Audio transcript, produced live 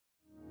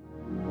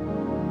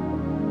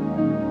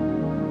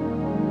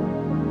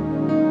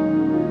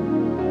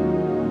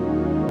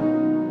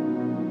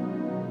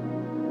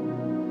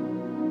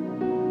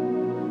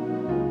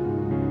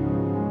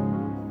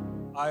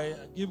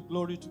give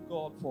glory to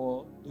God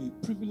for the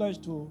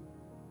privilege to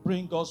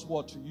bring God's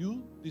word to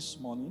you this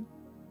morning.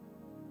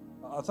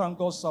 I thank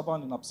God's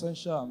servant in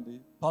absentia and the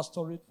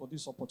pastorate for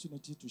this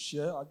opportunity to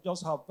share. I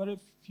just have very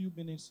few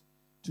minutes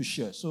to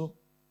share. So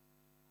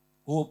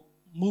we'll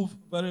move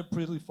very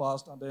pretty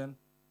fast and then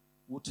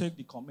we'll take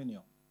the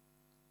communion.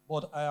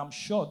 But I am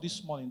sure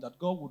this morning that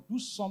God will do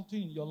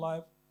something in your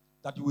life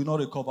that you will not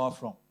recover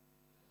from.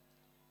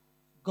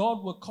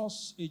 God will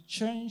cause a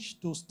change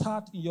to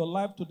start in your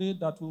life today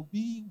that will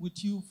be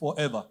with you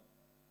forever.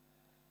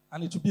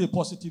 And it will be a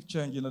positive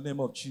change in the name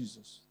of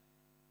Jesus.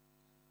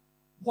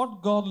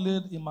 What God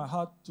laid in my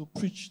heart to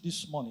preach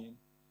this morning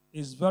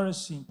is very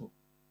simple.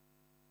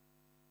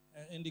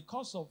 In the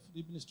course of the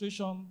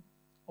administration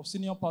of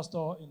senior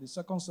pastor in the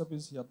second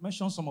service, he had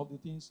mentioned some of the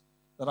things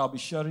that I'll be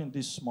sharing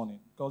this morning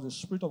because the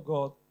Spirit of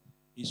God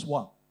is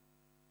one.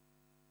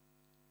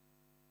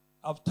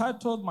 I've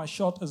titled my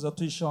short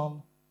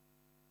exhortation,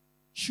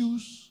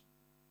 Choose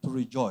to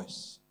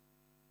Rejoice.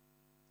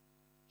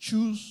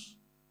 Choose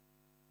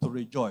to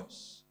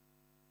rejoice.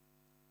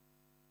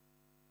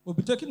 We'll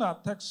be taking our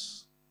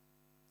text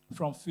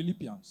from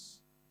Philippians.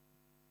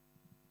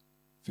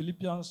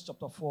 Philippians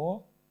chapter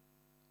 4.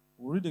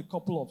 We'll read a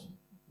couple of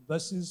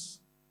verses.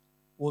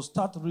 We'll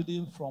start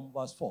reading from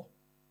verse 4.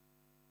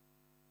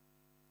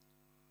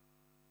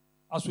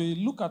 As we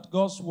look at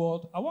God's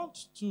word, I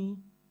want to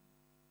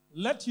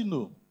let you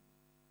know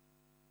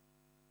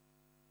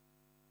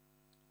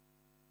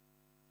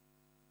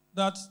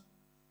that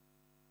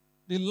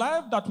the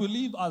life that we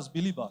live as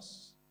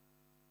believers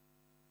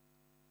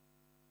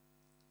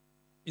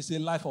is a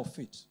life of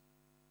faith.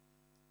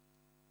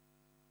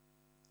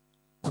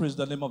 Praise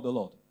the name of the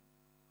Lord.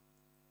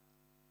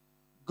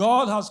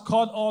 God has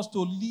called us to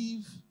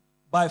live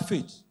by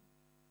faith.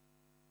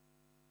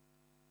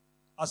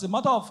 As a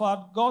matter of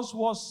fact, God's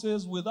word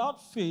says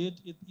without faith,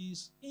 it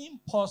is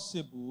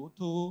impossible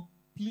to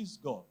please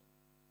God.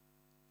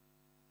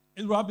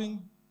 It would have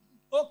been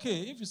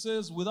okay if it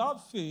says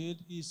without faith,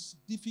 it's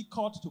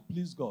difficult to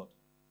please God.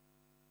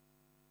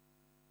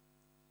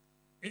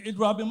 It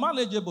would have been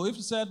manageable if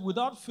it said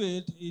without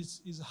faith,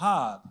 it's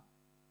hard.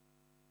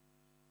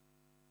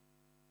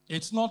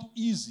 It's not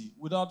easy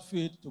without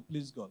faith to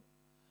please God.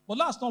 But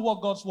that's not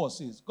what God's word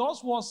says.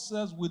 God's word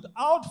says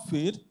without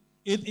faith,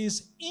 it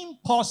is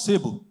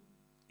impossible.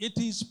 It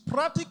is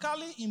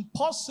practically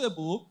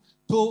impossible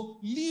to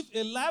live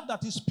a life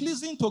that is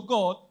pleasing to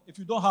God if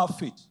you don't have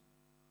faith.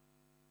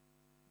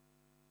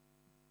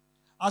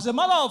 As a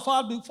matter of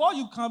fact, before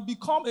you can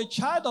become a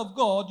child of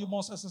God, you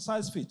must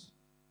exercise faith.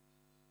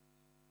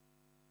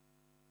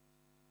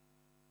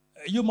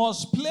 You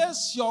must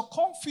place your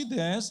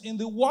confidence in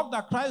the work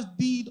that Christ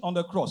did on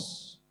the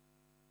cross.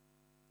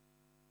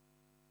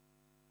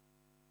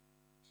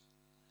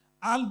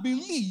 And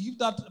believe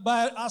that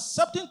by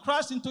accepting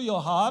Christ into your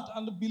heart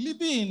and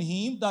believing in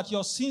him that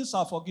your sins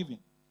are forgiven.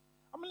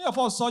 How many of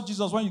us saw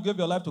Jesus when you gave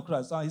your life to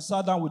Christ and he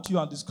sat down with you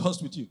and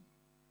discussed with you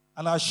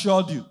and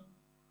assured you?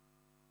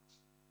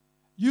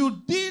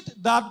 You did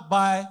that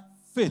by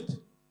faith.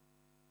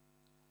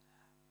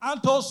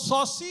 And to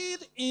succeed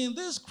in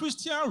this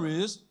Christian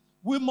race,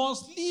 we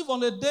must live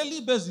on a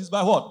daily basis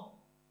by what?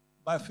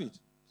 By faith.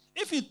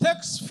 If it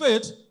takes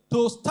faith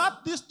to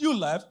start this new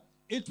life,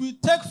 it will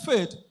take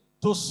faith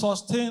to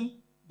sustain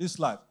this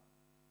life.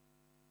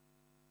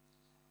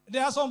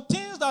 There are some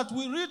things that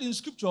we read in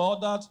Scripture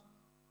that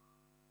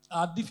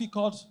are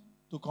difficult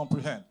to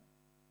comprehend.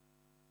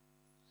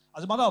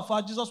 As a matter of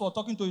fact, Jesus was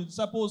talking to his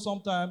disciples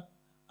sometime,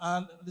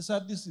 and they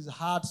said, this is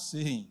hard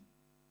saying.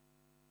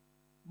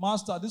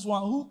 Master, this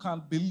one, who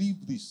can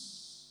believe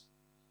this?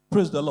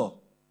 Praise the Lord.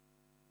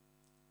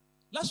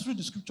 Let's read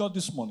the Scripture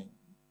this morning.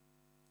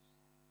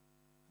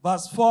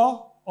 Verse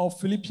 4 of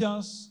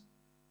Philippians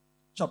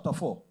chapter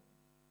 4.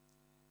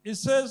 It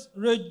says,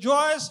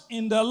 rejoice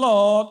in the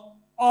Lord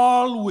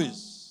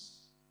always.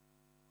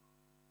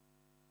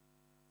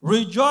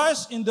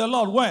 Rejoice in the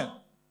Lord when?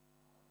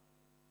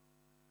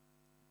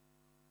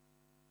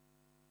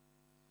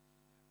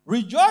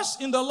 Rejoice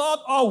in the Lord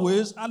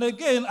always. And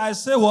again, I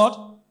say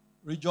what?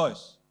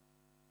 Rejoice.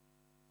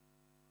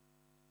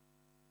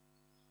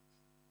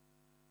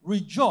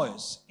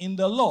 Rejoice in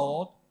the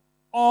Lord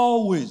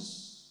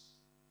always.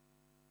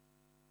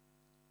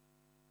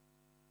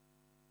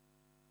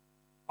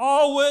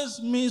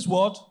 Always means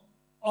what?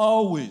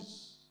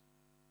 Always.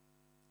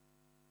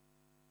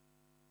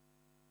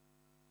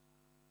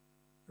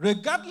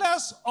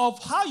 Regardless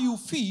of how you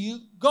feel,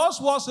 God's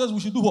word says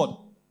we should do what?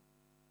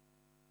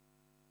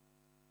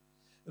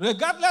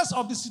 Regardless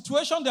of the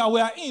situation that we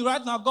are in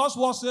right now, God's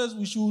word says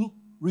we should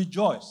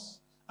rejoice.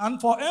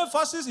 And for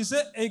emphasis, he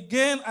said,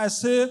 again, I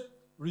say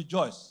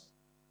rejoice.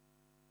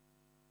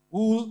 We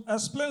will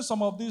explain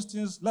some of these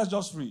things. Let's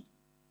just read.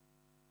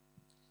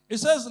 It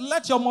says,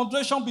 let your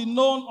moderation be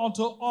known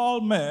unto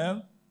all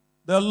men.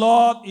 The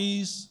Lord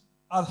is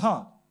at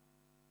hand.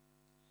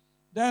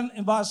 Then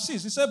in verse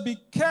 6, it said, be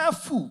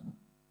careful,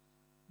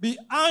 be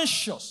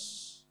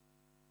anxious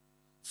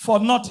for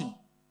nothing.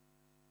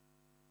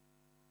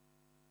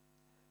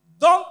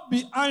 Don't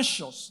be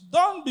anxious.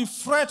 Don't be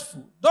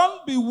fretful.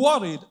 Don't be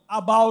worried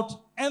about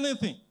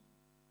anything.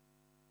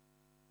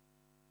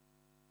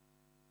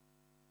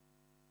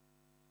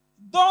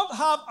 Don't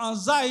have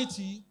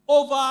anxiety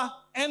over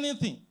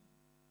anything.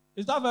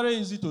 Is that very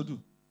easy to do?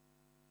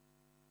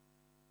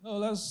 No,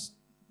 let's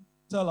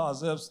tell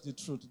ourselves the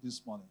truth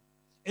this morning.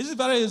 Is it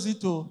very easy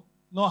to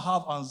not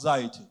have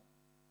anxiety?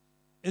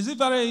 Is it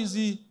very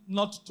easy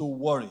not to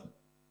worry?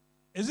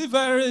 Is it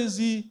very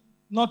easy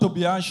not to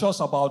be anxious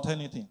about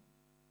anything?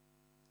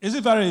 Is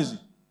it very easy?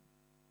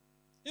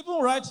 Even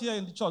right here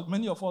in the church,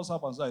 many of us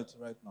have anxiety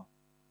right now.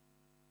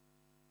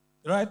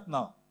 Right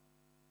now.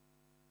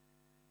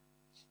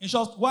 In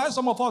short, why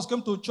some of us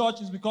come to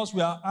church is because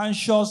we are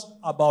anxious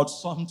about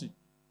something.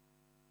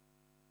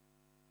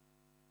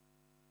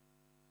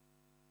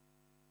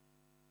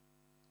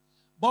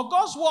 But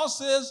God's word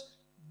says,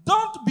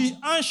 don't be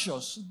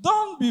anxious,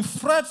 don't be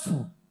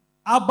fretful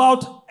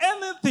about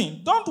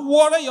anything. Don't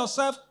worry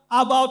yourself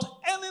about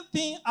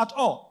anything at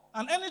all.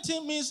 And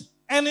anything means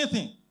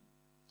anything.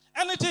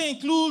 Anything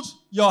includes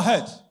your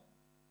health.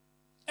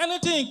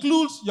 Anything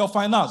includes your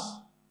finance.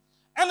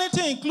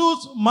 Anything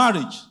includes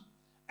marriage.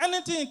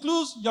 Anything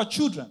includes your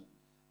children.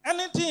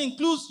 Anything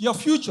includes your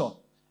future.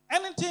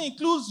 Anything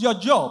includes your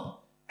job.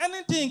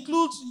 Anything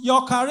includes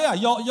your career,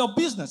 your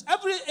business.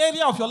 Every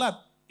area of your life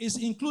is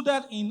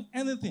included in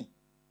anything.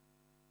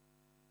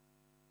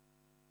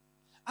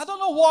 I don't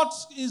know what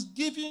is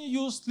giving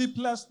you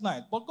sleepless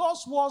night, but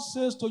God's word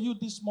says to you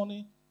this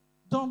morning,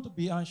 don't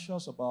be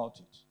anxious about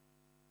it.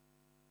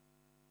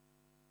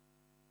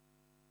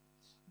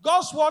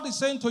 God's word is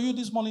saying to you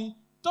this morning,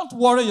 don't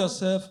worry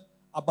yourself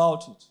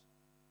about it.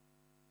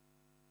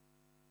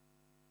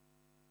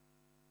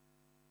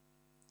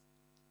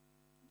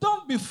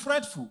 Don't be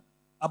fretful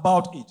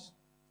about it.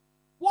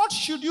 What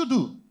should you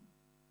do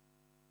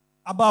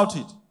about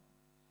it?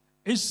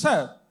 It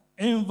said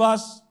in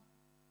verse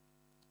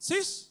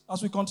 6,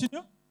 as we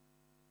continue,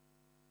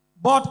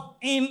 but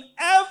in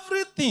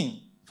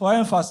everything, for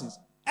emphasis,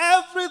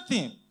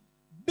 everything,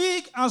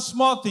 big and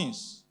small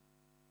things,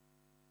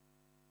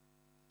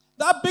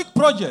 that big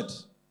project,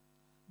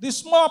 the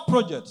small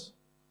project,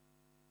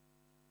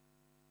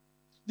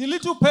 the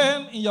little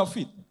pain in your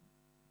feet,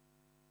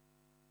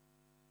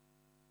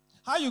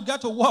 how you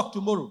get to work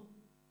tomorrow,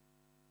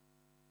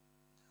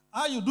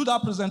 how you do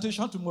that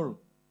presentation tomorrow,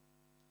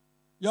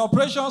 your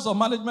operations or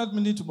management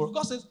meeting tomorrow.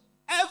 God says,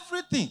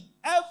 everything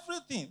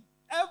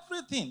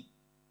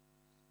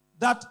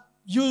that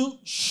you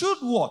should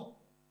work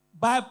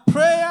by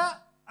prayer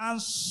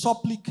and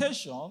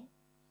supplication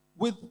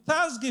with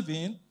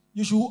thanksgiving,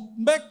 you should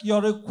make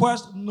your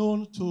request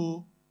known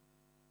to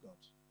God.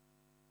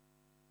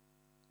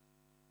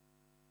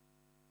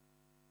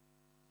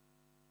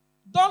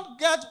 Don't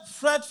get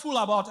fretful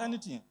about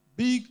anything,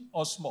 big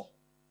or small.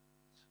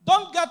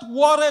 Don't get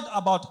worried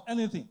about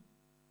anything.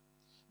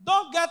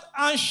 Don't get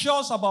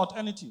anxious about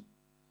anything.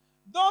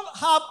 Don't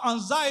have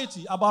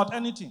anxiety about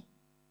anything.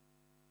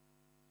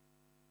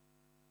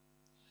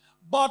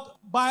 But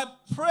by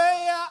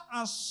prayer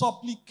and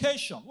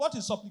supplication. What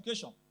is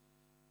supplication?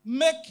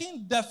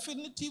 Making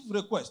definitive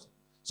request.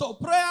 So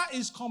prayer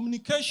is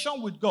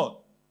communication with God.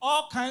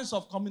 All kinds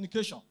of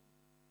communication.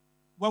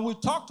 When we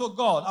talk to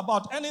God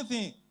about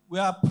anything, we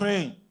are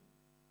praying.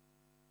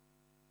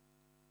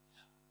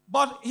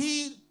 But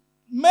he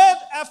made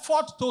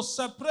effort to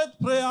separate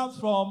prayer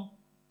from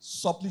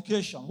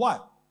supplication. Why?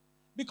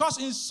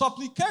 Because in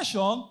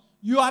supplication,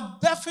 you are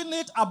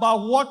definite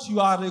about what you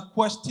are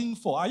requesting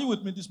for. Are you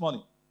with me this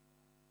morning?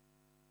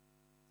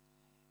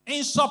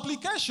 In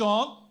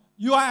supplication,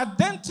 you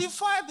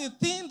identify the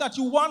thing that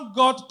you want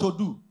God to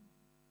do.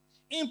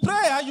 In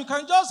prayer, you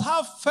can just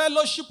have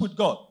fellowship with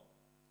God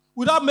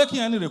without making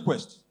any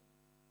request.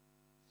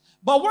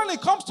 But when it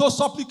comes to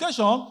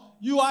supplication,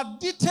 you are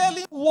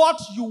detailing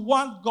what you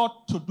want God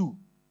to do.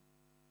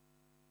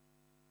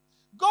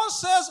 God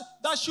says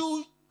that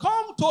you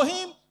come to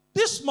him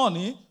this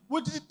morning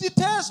with the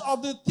details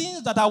of the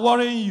things that are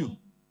worrying you.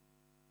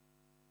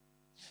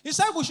 He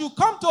said we should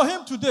come to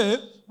him today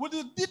with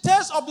the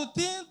details of the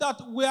things that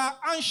we are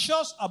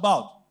anxious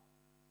about.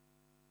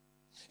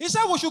 He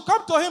said we should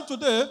come to him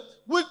today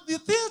with the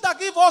things that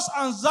give us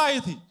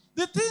anxiety,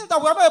 the things that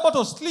we are not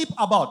able to sleep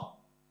about.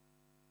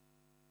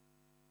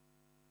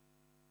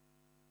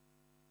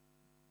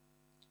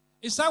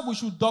 He said we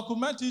should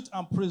document it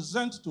and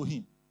present to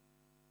him.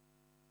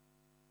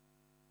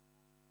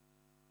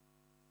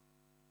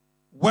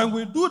 When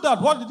we do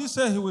that, what did he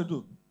say he will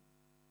do?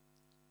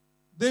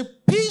 The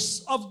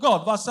peace of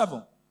God, verse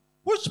 7,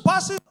 which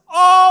passes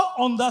all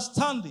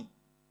understanding.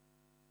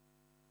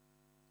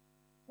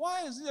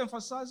 Why is he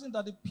emphasizing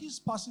that the peace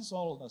passes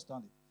all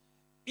understanding?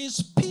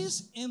 It's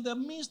peace in the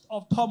midst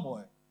of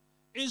turmoil.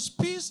 It's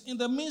peace in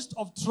the midst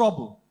of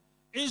trouble.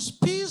 It's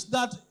peace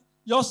that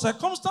your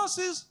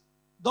circumstances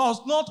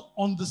does not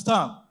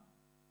understand.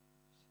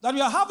 That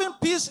you are having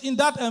peace in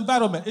that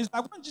environment. It's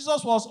like when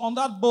Jesus was on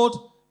that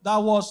boat that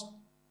was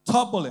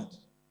turbulent.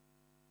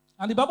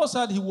 And the Bible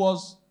said he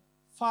was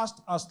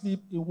fast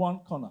asleep in one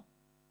corner.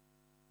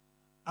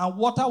 and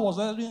water was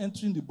already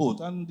entering the boat.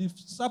 And the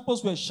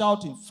disciples were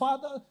shouting,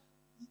 Father,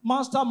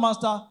 Master,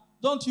 Master,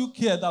 don't you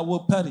care that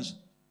we'll perish?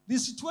 The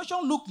situation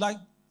looked like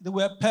they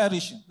were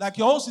perishing, like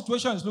your own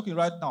situation is looking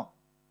right now.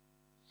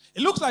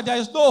 It looks like there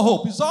is no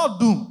hope. It's all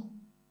doom.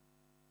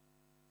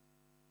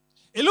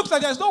 It looks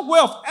like there is no way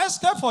of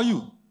escape for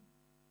you.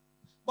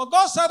 But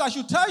God said, I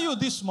should tell you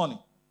this morning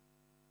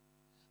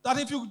that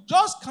if you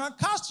just can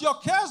cast your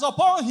cares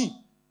upon Him,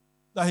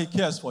 that He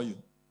cares for you.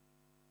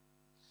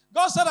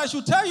 God said, I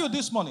should tell you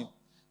this morning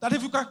that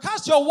if you can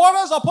cast your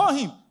worries upon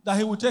Him, that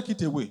He will take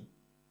it away.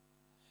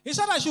 He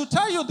said, I should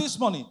tell you this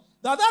morning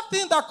that that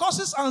thing that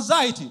causes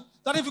anxiety,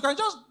 that if you can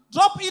just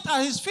drop it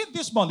at His feet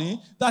this morning,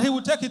 that He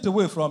will take it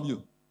away from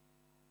you.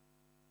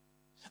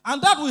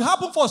 And that will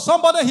happen for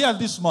somebody here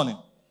this morning.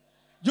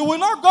 You will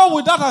not go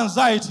with that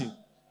anxiety.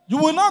 You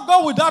will not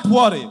go with that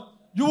worry.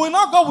 You will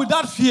not go with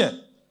that fear.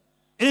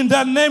 In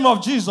the name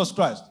of Jesus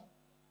Christ.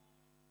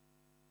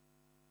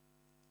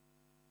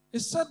 It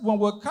said, when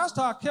we cast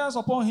our cares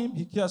upon Him,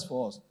 He cares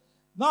for us.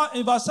 Now,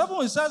 in verse 7,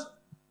 it says,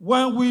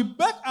 when we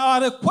beg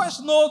our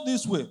request, know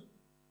this way.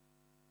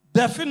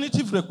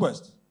 Definitive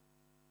request.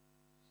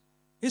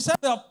 He said,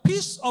 the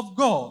peace of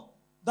God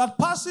that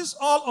passes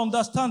all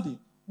understanding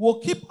will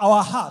keep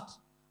our heart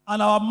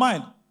and our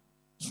mind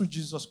through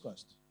Jesus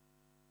Christ.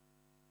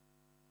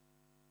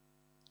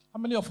 How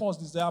many of us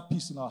desire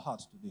peace in our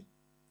hearts today?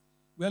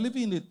 We are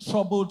living in a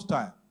troubled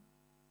time.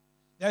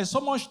 There is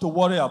so much to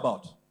worry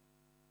about.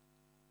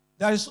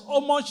 There is so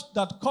much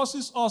that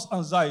causes us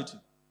anxiety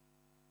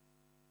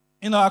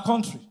in our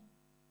country,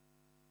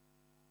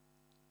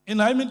 in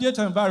our immediate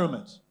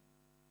environment,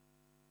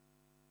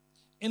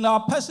 in our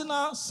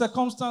personal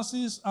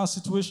circumstances and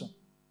situations.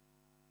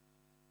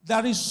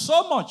 There is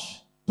so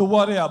much to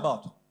worry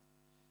about.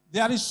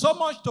 There is so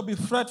much to be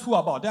fretful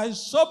about. There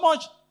is so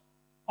much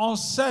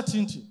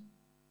uncertainty.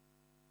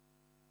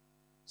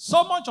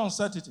 So much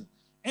uncertainty.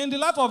 In the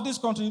life of this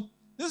country,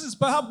 this is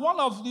perhaps one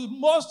of the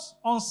most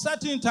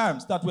uncertain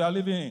times that we are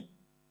living in.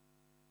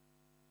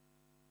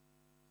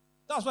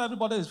 That's why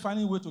everybody is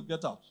finding a way to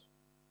get out.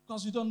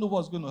 Because you don't know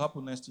what's going to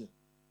happen next year.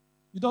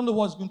 You don't know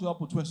what's going to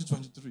happen in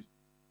 2023.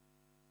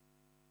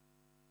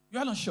 You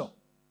are not sure.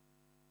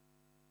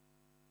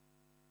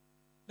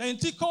 Then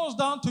it goes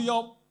down to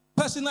your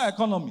personal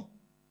economy.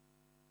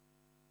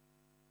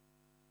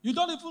 You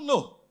don't even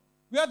know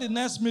where the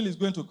next meal is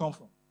going to come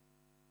from.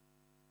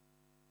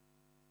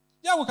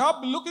 Yeah, we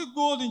can be looking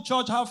good in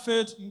church, have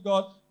faith in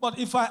God. But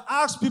if I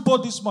ask people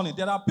this morning,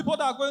 there are people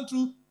that are going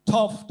through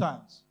tough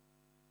times.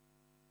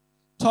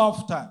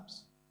 Tough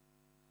times.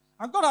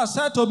 And God has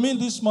said to me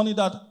this morning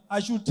that I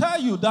should tell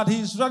you that He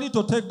is ready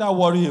to take that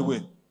worry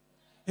away.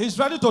 He's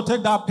ready to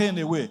take that pain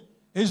away.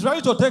 He's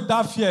ready to take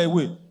that fear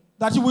away.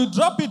 That you will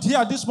drop it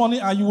here this morning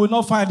and you will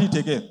not find it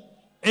again.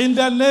 In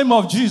the name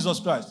of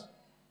Jesus Christ.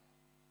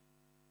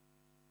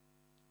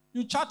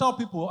 You chat out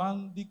people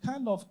and the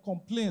kind of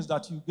complaints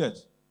that you get.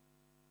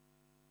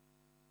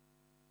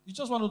 You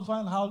just want to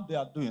find how they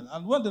are doing.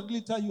 And when they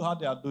really tell you how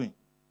they are doing,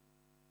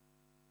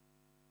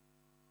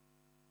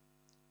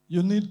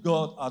 you need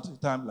God at a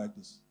time like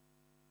this.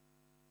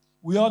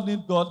 We all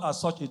need God at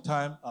such a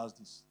time as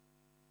this.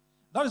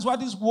 That is why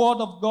this word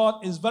of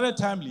God is very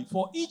timely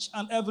for each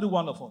and every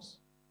one of us.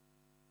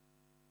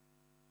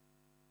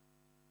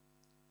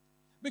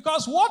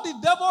 Because what the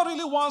devil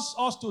really wants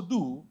us to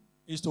do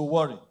is to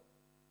worry.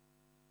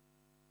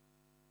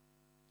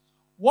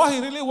 What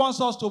he really wants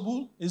us to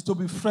do is to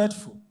be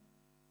fretful.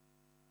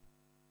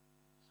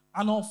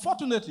 And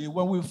unfortunately,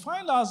 when we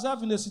find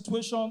ourselves in a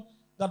situation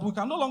that we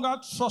can no longer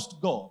trust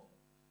God,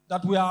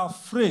 that we are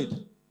afraid,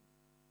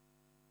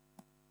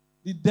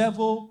 the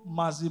devil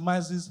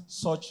maximizes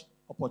such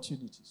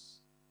opportunities.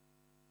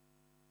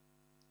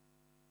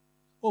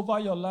 Over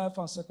your life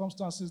and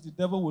circumstances, the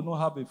devil will not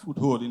have a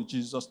foothold in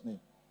Jesus' name.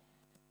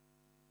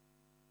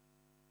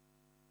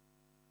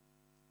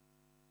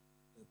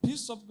 The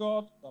peace of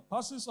God that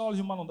passes all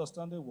human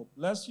understanding will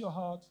bless your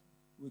heart,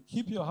 will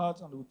keep your heart,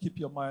 and will keep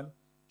your mind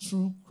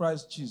through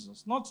Christ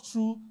Jesus, not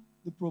through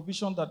the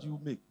provision that you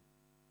make.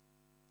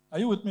 Are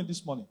you with me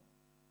this morning?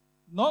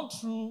 Not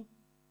through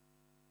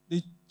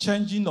the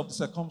changing of the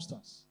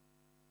circumstance.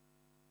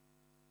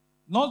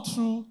 Not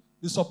through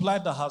the supply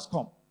that has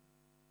come.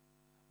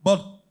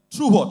 But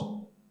through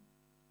what?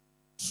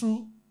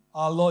 Through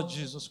our Lord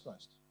Jesus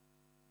Christ.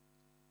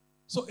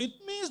 So it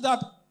means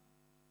that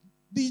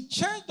the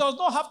change does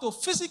not have to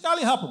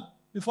physically happen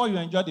before you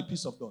enjoy the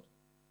peace of God.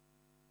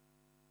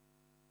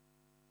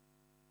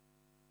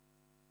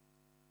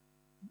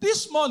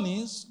 This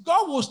morning,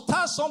 God will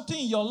start something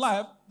in your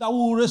life that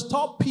will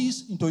restore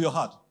peace into your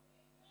heart.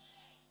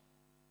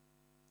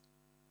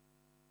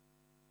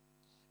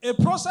 A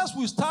process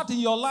will start in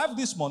your life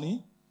this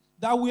morning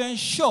that will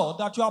ensure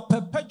that you are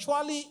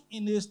perpetually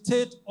in a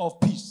state of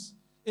peace,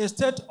 a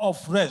state of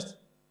rest.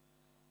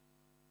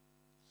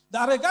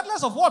 That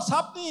regardless of what's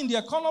happening in the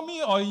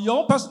economy or in your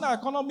own personal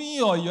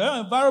economy or your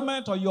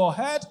environment or your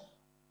head,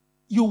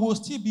 you will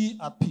still be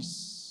at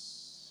peace.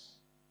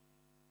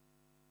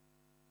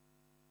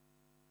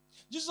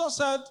 Jesus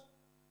said,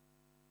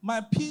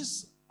 my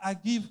peace I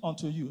give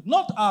unto you,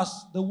 not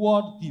as the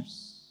world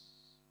gives.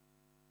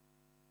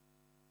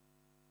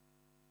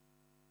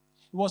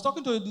 He was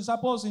talking to the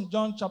disciples in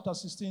John chapter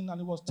 16,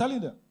 and he was telling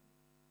them,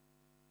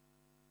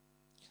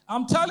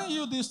 I'm telling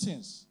you these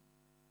things,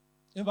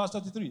 in verse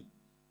 33,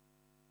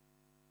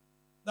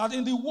 that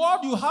in the world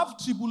you have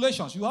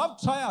tribulations, you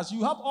have trials,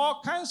 you have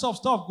all kinds of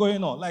stuff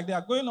going on, like they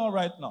are going on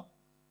right now.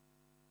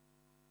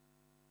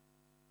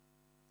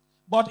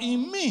 But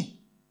in me,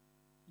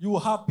 you will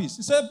have peace.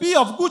 He said, be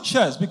of good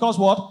cheer, because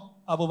what?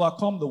 I've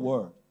overcome the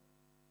world.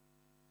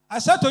 I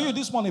said to you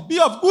this morning, be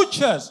of good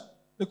cheer,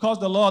 because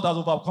the Lord has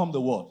overcome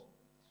the world.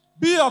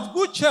 Be of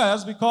good cheer,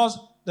 because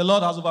the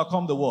Lord has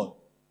overcome the world.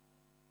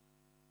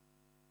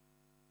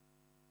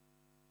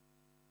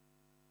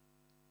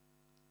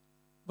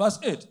 Verse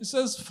 8, it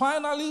says,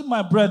 finally,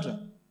 my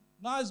brethren.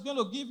 Now it's going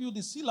to give you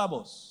the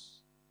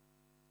syllables.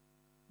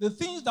 The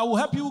things that will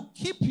help you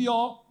keep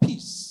your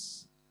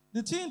peace.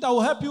 The thing that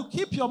will help you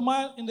keep your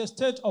mind in the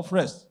state of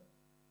rest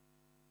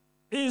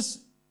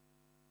is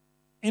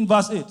in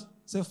verse 8.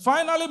 Say,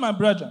 finally, my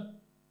brethren,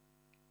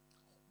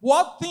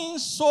 whatsoever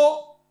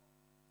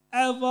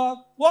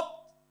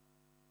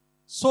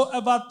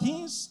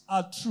things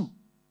are true,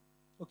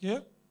 okay?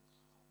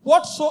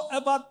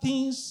 Whatsoever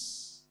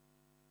things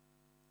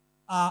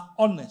are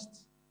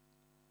honest,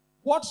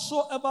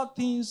 whatsoever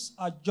things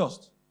are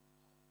just,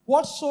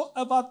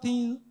 whatsoever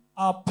things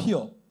are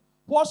pure,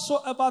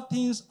 whatsoever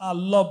things are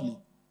lovely,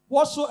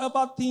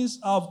 whatsoever things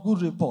are of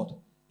good report,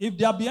 if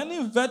there be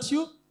any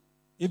virtue,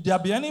 if there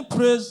be any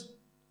praise,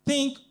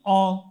 think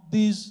on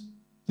these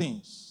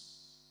things.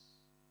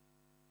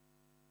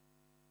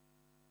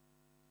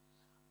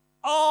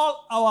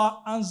 All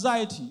our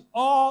anxiety,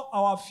 all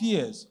our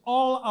fears,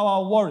 all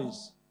our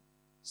worries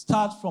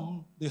start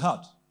from the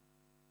heart.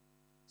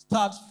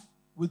 Start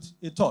with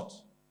a thought.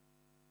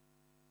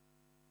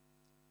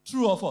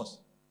 True of us.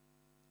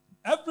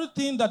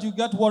 Everything that you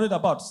get worried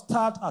about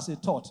starts as a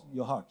thought in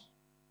your heart.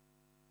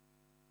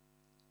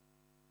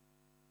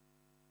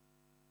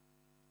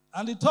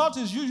 And the thought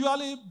is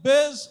usually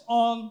based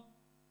on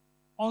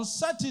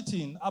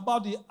uncertainty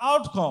about the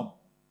outcome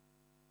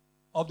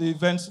of the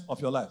events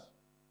of your life.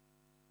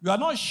 You are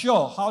not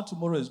sure how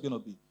tomorrow is going to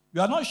be.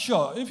 You are not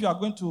sure if you are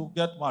going to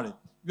get married.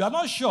 You are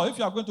not sure if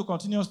you are going to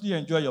continuously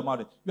enjoy your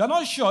marriage. You are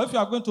not sure if you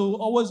are going to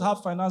always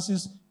have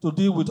finances to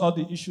deal with all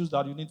the issues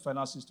that you need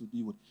finances to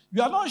deal with.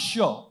 You are not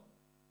sure.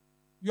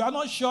 You are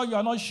not sure, you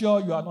are not sure,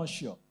 you are not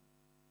sure.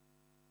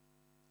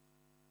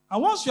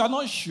 And once you are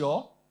not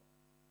sure,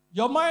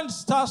 your mind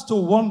starts to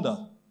wander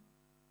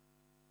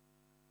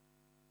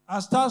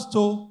and starts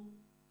to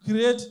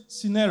create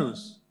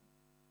scenarios.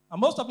 And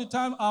most of the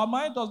time, our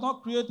mind does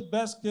not create the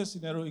best case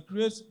scenario. It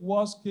creates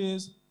worst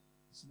case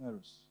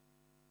scenarios.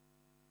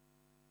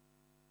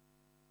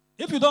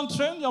 If you don't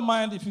train your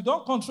mind, if you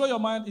don't control your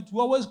mind, it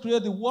will always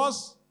create the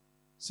worst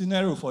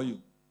scenario for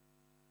you.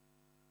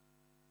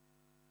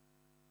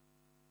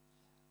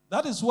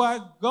 That is why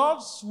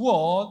God's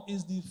word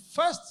is the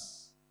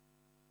first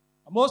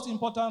and most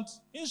important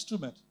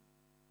instrument,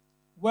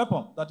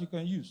 weapon that you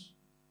can use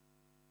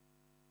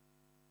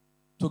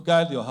to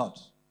guide your heart.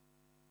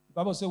 The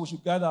Bible says we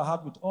should guide our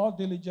heart with all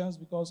diligence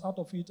because out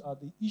of it are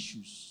the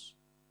issues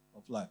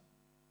of life.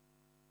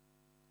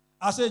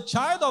 As a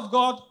child of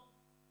God,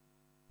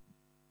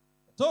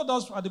 I told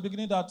us at the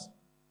beginning that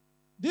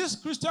this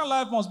Christian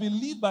life must be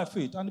led by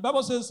faith. And the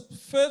Bible says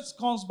faith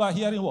comes by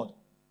hearing what?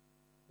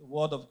 The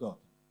word of God.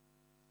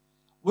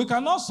 We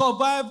cannot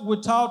survive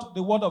without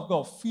the word of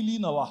God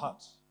filling our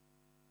hearts.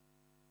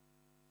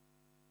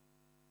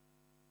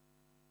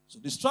 So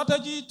the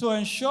strategy to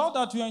ensure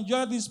that you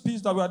enjoy this peace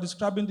that we are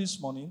describing this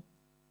morning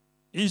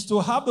is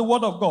to have the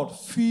word of God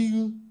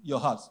fill your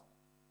heart.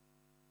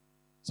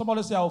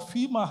 Somebody say, I'll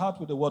fill my heart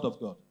with the word of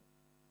God.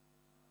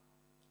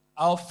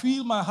 I'll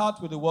fill my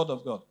heart with the word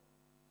of God.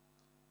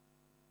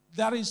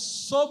 There is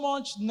so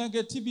much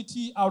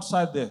negativity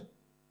outside there.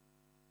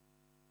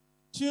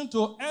 Tune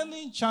to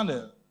any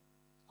channel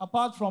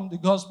apart from the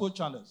gospel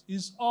channels.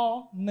 It's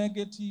all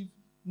negative,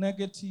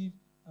 negative,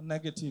 and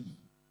negative.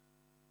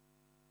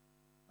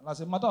 And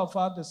as a matter of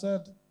fact, they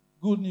said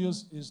good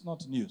news is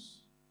not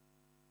news.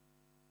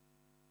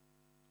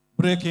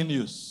 Breaking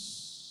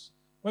news.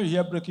 When you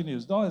hear breaking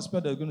news, don't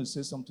expect they're going to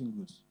say something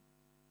good.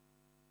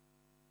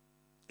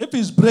 If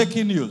it's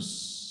breaking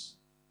news,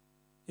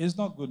 it's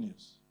not good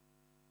news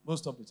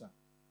most of the time.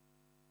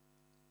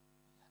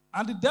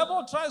 And the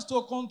devil tries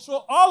to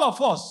control all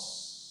of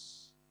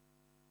us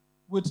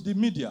with the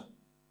media.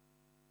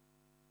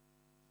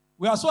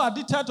 We are so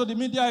addicted to the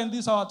media in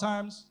these our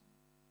times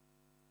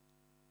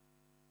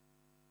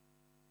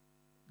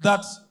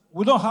that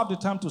we don't have the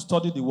time to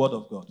study the Word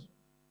of God.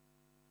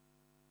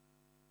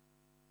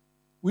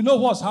 We know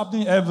what's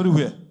happening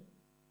everywhere.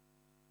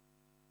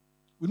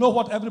 We know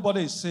what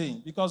everybody is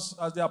saying because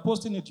as they are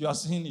posting it, you are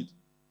seeing it.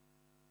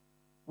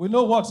 We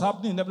know what's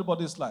happening in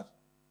everybody's life.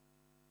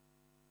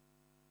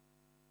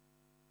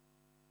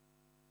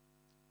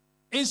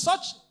 It's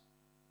such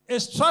a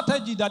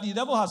strategy that the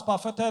devil has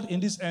perfected in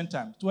this end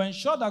time to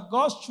ensure that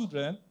God's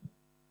children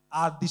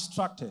are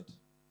distracted.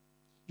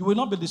 You will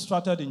not be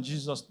distracted in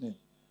Jesus' name.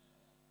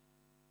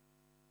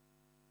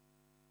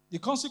 The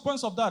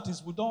consequence of that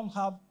is we don't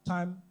have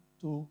time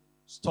to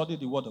study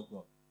the Word of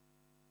God.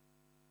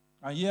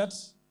 And yet,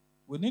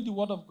 we need the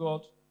Word of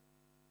God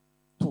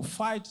to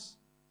fight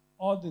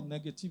all the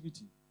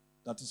negativity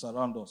that is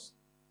around us.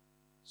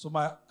 So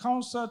my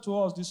counsel to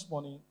us this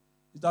morning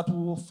is that we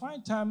will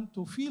find time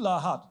to fill our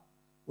heart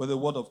with the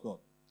Word of God.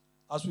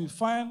 As we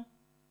find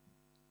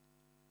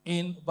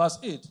in verse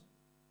 8,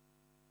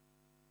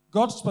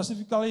 God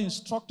specifically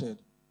instructed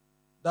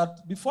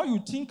that before you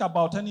think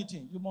about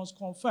anything, you must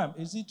confirm,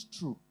 is it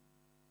true?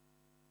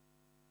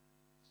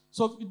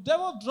 So if the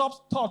devil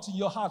drops thoughts in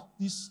your heart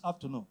this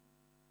afternoon,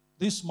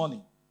 this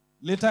morning,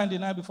 later in the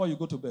night before you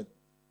go to bed,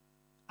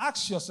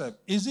 ask yourself,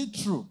 is it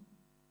true?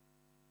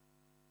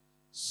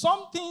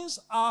 Some things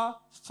are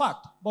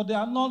fact, but they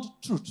are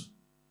not truth.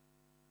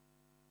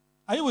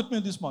 Are you with me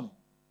this morning?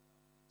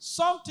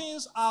 Some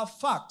things are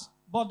fact,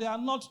 but they are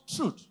not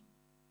truth.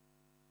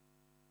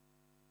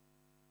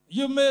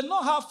 You may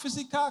not have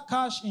physical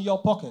cash in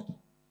your pocket.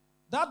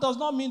 That does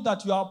not mean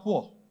that you are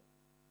poor.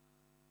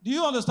 Do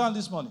you understand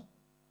this morning?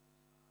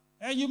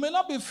 And you may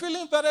not be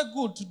feeling very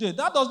good today.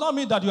 That does not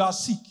mean that you are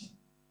sick.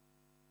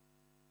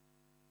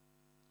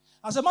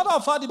 As a matter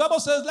of fact, the Bible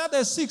says, let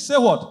the sick say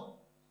what?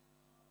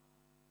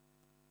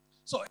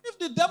 So if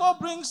the devil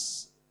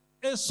brings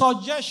a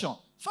suggestion,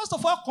 first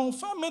of all,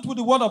 confirm it with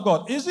the Word of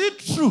God. Is it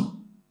true?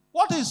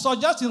 What is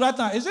suggesting right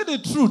now? Is it the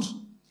truth?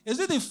 Is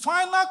it the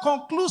final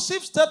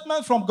conclusive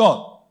statement from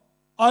God?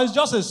 Or is it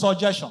just a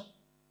suggestion?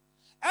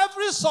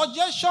 Every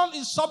suggestion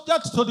is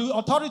subject to the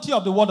authority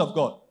of the Word of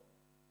God.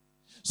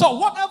 So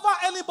whatever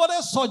anybody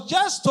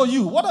suggests to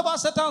you, whatever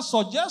Satan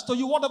suggests to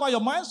you, whatever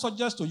your mind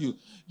suggests to you,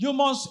 you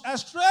must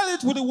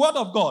extract it with the Word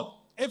of God.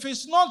 If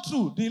it's not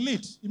true,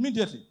 delete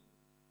immediately.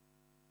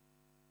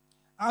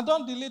 And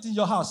don't delete in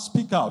your heart.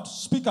 Speak out.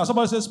 Speak out.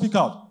 Somebody say speak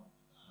out.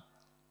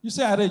 You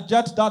say, I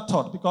reject that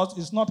thought because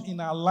it's not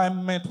in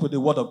alignment with the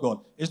Word of God.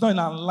 It's not in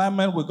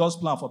alignment with God's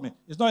plan for me.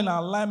 It's not in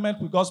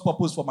alignment with God's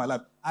purpose for my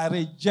life. I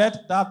reject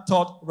that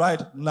thought right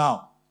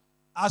now.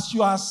 As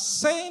you are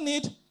saying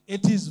it,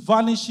 it is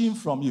vanishing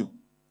from you.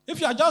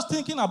 If you are just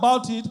thinking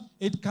about it,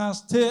 it can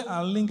stay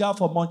and linger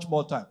for much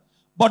more time.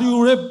 But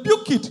you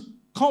rebuke it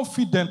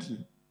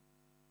confidently.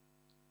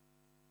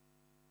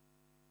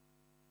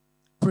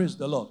 Praise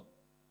the Lord.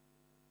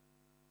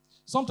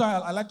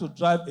 Sometimes I like to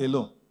drive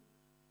alone.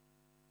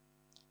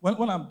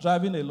 When I'm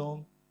driving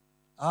alone,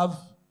 I have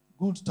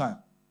good time.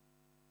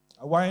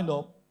 I wind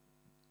up.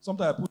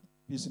 Sometimes I put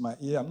peace in my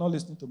ear. I'm not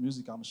listening to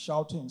music. I'm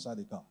shouting inside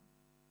the car.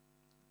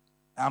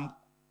 I'm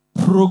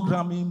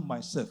programming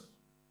myself.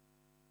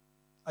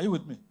 Are you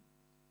with me?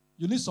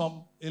 You need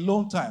some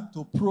alone time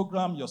to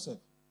program yourself.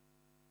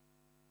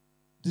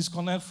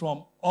 Disconnect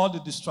from all the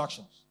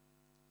distractions.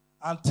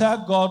 And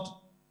tell God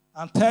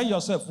and tell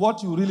yourself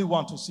what you really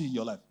want to see in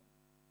your life.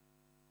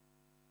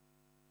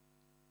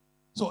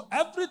 So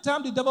every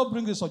time the devil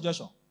brings a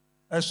suggestion,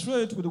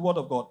 extract it with the Word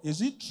of God.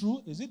 Is it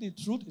true? Is it the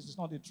truth? If it's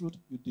not the truth,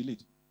 you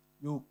delete.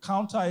 You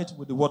counter it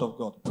with the Word of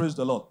God. Praise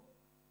the Lord.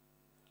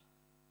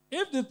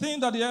 If the thing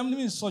that the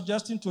enemy is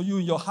suggesting to you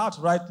in your heart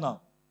right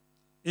now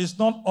is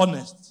not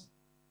honest,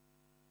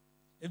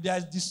 if there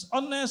is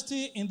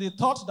dishonesty in the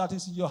thought that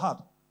is in your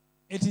heart,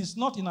 it is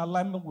not in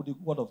alignment with the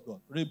Word of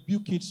God.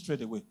 Rebuke it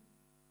straight away.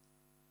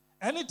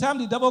 Anytime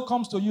the devil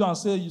comes to you and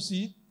says, you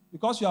see,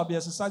 because you have been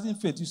exercising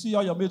faith, you see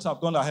all your mates have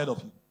gone ahead of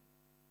you.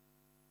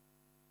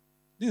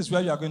 This is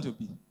where you are going to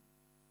be.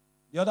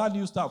 The other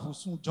new staff will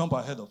soon jump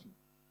ahead of you.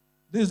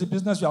 This is the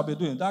business you have been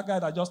doing. That guy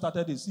that just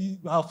started it, see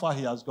how far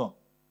he has gone.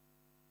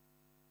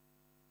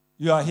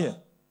 You are here.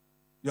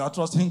 You are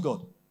trusting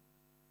God.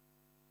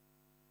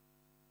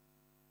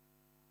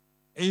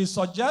 It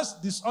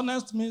suggests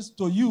dishonest means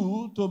to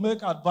you to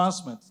make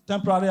advancement,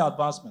 temporary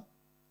advancement.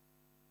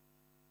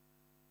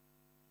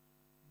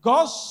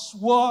 God's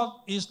word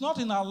is not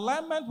in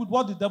alignment with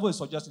what the devil is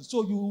suggesting.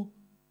 So you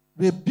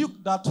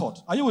rebuke that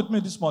thought. Are you with me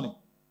this morning?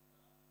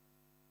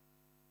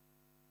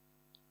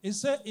 It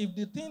said, if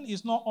the thing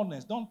is not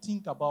honest, don't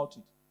think about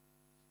it.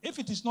 If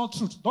it is not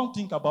truth, don't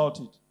think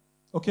about it.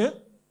 Okay?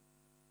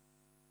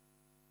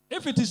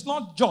 If it is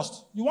not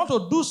just, you want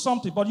to do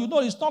something, but you know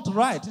it's not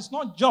right, it's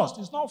not just,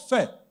 it's not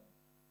fair.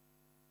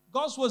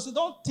 God's word says,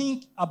 don't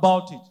think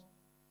about it.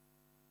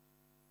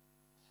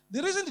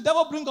 The reason the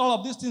devil brings all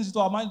of these things into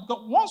our mind,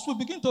 because once we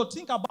begin to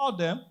think about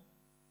them,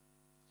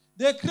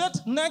 they create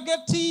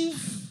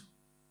negative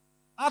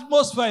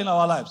atmosphere in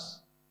our lives.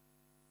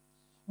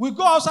 We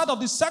go outside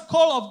of the circle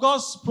of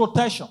God's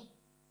protection.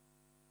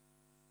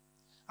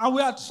 And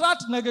we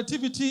attract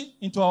negativity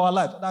into our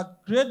life that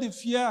create the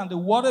fear and the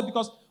worry,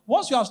 because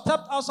once you have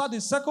stepped outside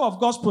the circle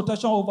of God's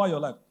protection over your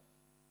life,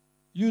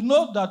 you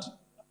know that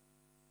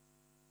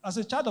as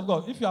a child of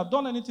God, if you have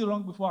done anything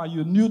wrong before and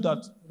you knew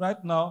that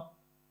right now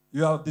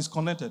you are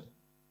disconnected.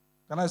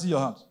 Can I see your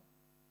hand?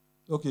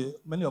 Okay,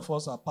 many of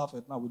us are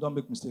perfect now. We don't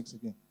make mistakes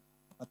again.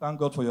 I thank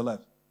God for your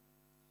life.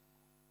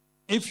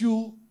 If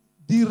you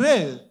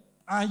derail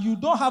and you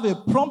don't have a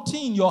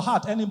prompting in your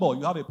heart anymore,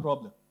 you have a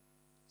problem.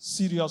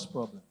 Serious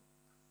problem.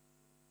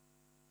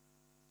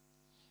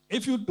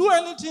 If you do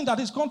anything that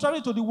is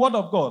contrary to the word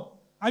of God,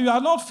 and you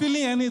are not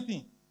feeling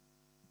anything,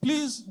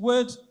 please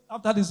wait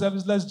after the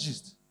service, let's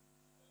gist.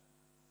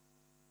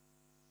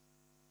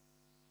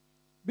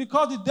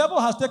 Because the devil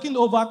has taken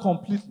over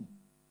completely.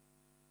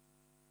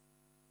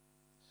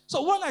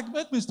 So when I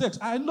make mistakes,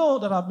 I know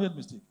that I've made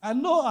mistakes. I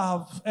know I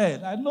have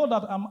erred. I know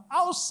that I'm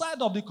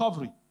outside of the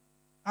covering.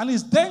 And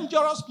it's a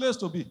dangerous place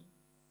to be.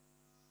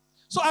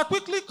 So I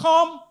quickly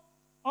come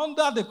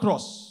under the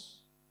cross.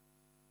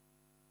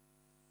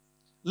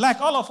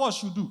 Like all of us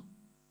should do.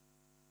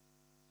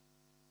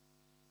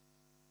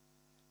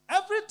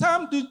 Every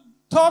time the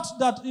thought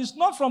that is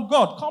not from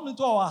God comes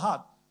into our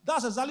heart,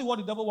 that's exactly what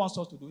the devil wants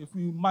us to do. If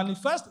we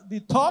manifest the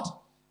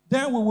thought,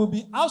 then we will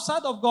be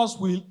outside of God's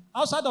will,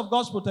 outside of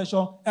God's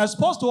protection,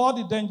 exposed to all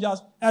the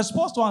dangers,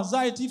 exposed to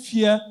anxiety,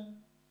 fear,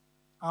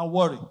 and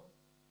worry.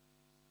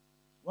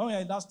 When we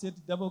are in that state,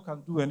 the devil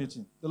can do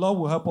anything. The Lord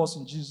will help us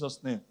in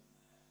Jesus' name.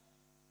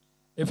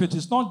 If it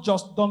is not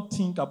just, don't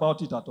think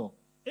about it at all.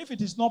 If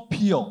it is not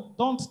pure,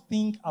 don't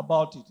think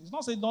about it. It's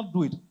not saying don't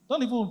do it.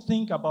 Don't even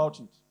think about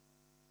it.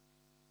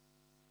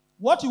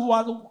 What you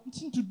are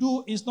wanting to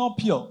do is not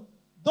pure.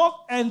 Don't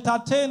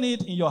entertain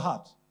it in your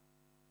heart.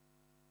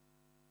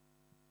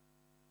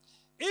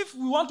 If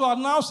we want to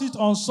announce it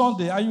on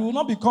Sunday and you will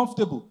not be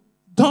comfortable,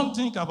 don't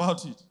think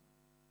about it.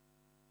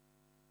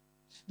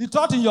 The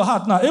thought in your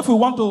heart now, if we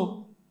want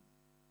to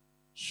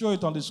show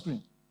it on the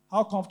screen,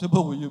 how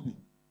comfortable will you be?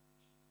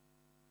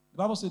 The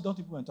Bible says don't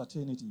even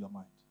entertain it in your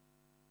mind.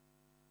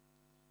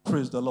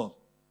 Praise the Lord.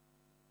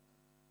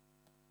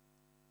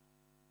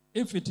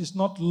 If it is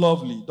not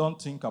lovely,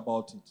 don't think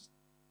about it.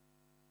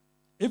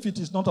 If it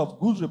is not of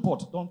good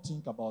report, don't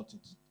think about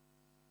it.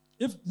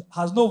 If it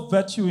has no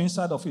virtue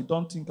inside of it,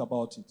 don't think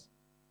about it.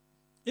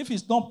 If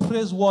it's not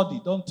praiseworthy,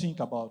 don't think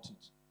about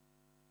it.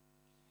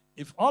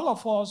 If all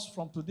of us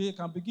from today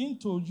can begin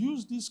to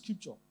use this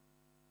scripture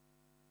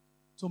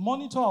to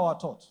monitor our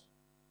thought,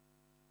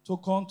 to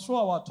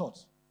control our thought,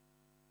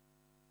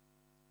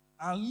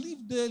 and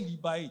live daily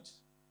by it,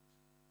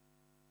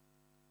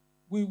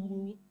 we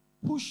will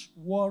push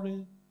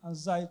worry,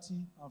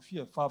 anxiety, and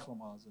fear far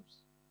from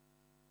ourselves.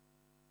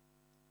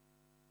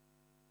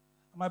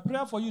 My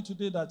prayer for you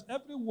today that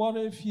every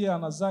worry, fear,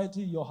 and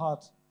anxiety in your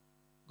heart,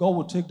 God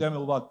will take them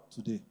over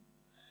today.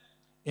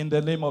 In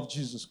the name of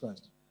Jesus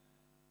Christ.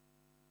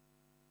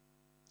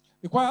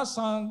 The choir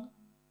sang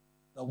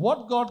that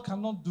what God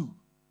cannot do,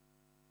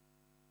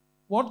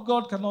 what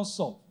God cannot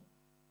solve,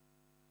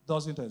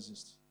 doesn't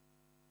exist.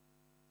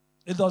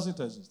 It doesn't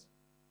exist.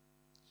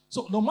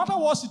 So no matter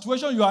what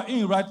situation you are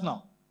in right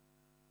now,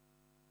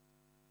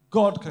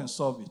 God can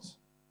solve it.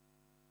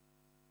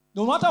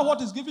 No matter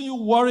what is giving you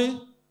worry,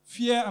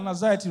 fear, and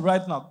anxiety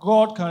right now,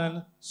 God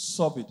can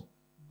solve it.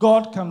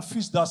 God can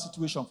fix that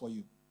situation for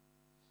you.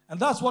 And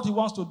that's what he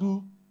wants to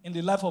do in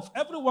the life of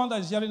everyone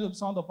that is hearing the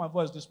sound of my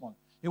voice this morning.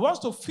 He wants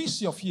to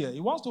fix your fear. He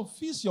wants to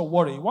fix your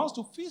worry. He wants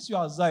to fix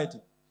your anxiety.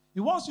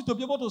 He wants you to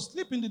be able to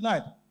sleep in the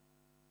night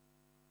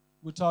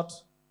without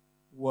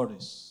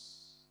worries.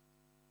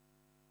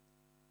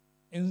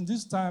 In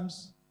these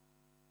times,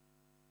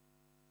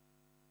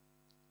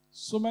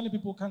 so many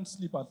people can't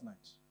sleep at night.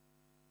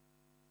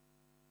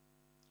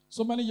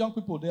 So many young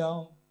people, they are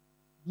on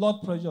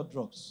blood pressure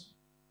drugs.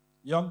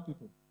 Young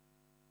people.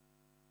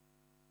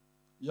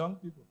 Young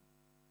people.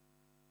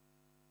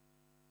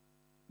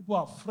 People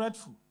are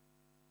fretful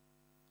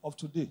of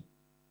today,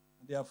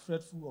 and they are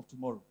fretful of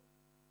tomorrow.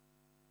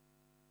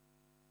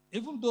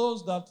 Even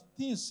those that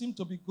things seem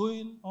to be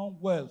going on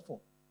well for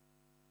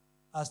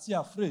are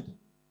still afraid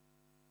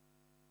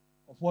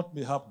of what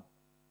may happen.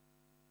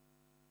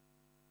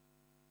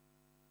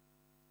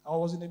 I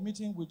was in a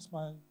meeting with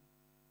my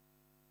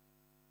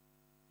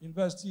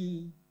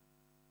university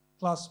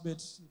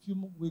classmates a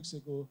few weeks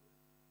ago,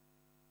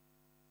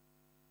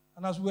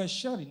 and as we were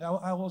sharing,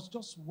 I was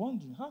just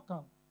wondering, how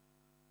come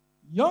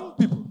young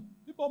people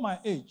my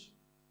age,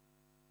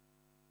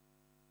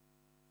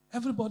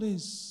 everybody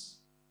is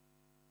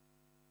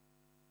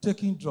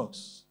taking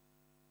drugs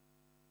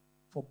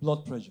for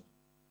blood pressure.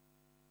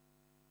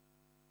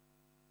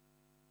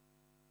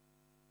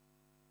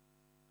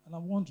 And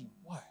I'm wondering,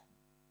 why?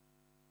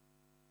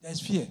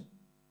 There's fear.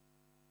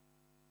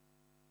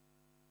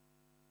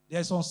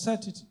 There's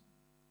uncertainty.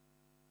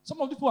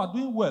 Some of the people are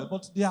doing well,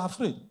 but they are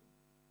afraid.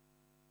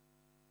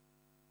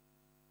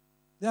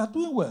 They are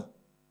doing well,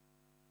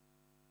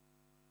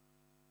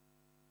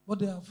 but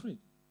they are afraid.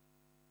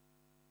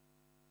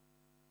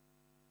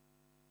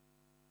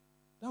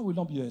 That will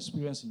not be your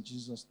experience in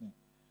Jesus' name.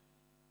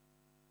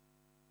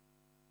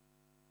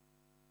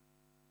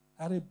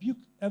 I rebuke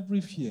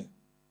every fear.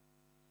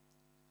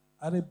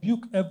 I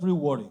rebuke every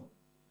worry.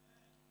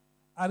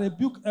 I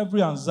rebuke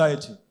every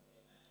anxiety.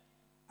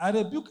 I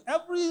rebuke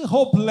every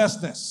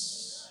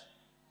hopelessness.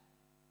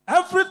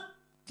 Every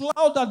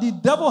cloud that the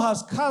devil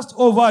has cast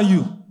over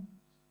you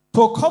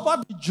to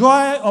cover the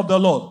joy of the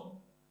Lord,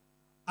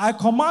 I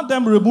command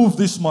them removed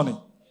this morning.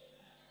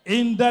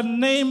 In the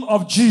name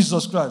of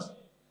Jesus Christ.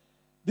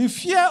 The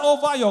fear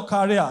over your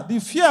career, the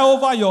fear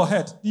over your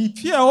health, the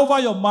fear over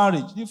your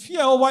marriage, the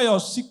fear over your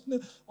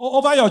sickness,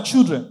 over your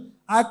children,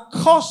 I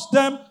cause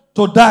them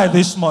to die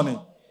this morning.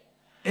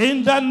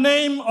 In the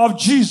name of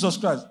Jesus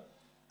Christ.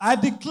 I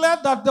declare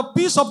that the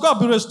peace of God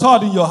be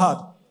restored in your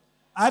heart.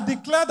 I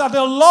declare that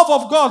the love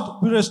of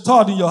God be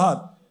restored in your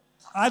heart.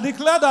 I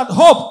declare that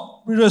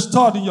hope be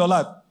restored in your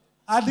life.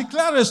 I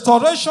declare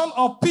restoration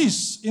of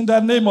peace in the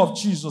name of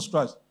Jesus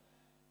Christ.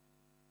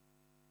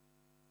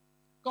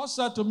 God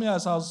said to me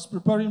as I was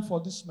preparing for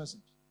this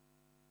message,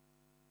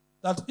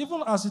 that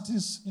even as it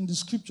is in the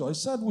scripture, he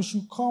said we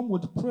should come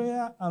with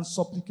prayer and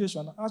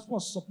supplication. As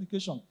for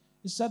supplication,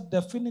 he said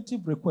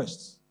definitive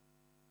requests.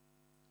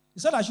 He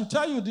said I should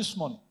tell you this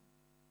morning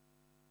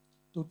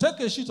to take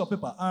a sheet of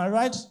paper and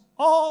write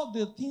all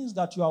the things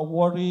that you are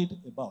worried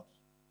about.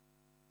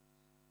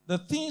 The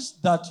things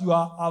that you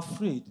are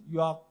afraid, you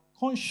are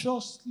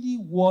consciously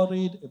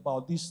worried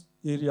about this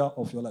area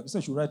of your life. He said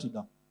you should write it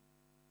down.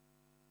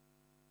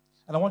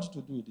 And I want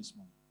you to do it this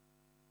morning.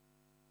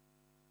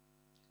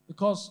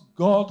 Because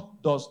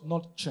God does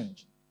not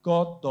change.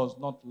 God does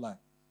not lie.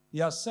 He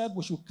has said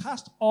we should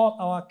cast all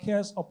our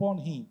cares upon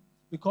him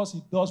because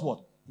he does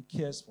what? He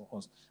cares for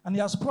us. And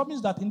he has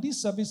promised that in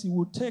this service he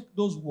will take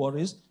those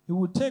worries, he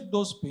will take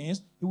those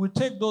pains, he will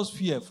take those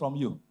fears from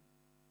you.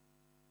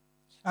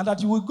 And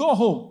that you will go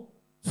home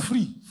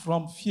free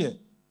from fear,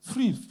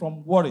 free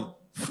from worry,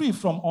 free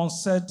from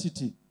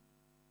uncertainty.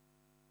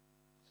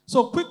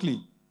 So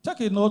quickly, take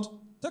a note.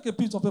 Take a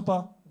piece of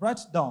paper, write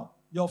down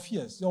your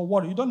fears, your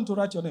worry. You don't need to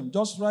write your name.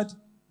 Just write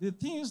the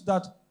things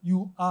that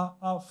you are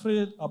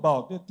afraid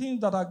about, the things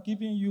that are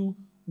giving you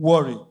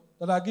worry,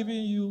 that are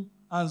giving you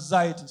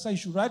anxiety. So you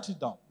should write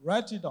it down.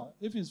 Write it down.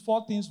 If it's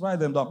 4 things, write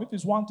them down. If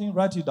it's 1 thing,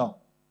 write it down.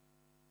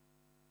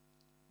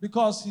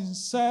 Because he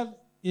said,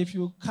 if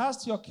you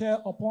cast your care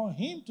upon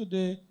him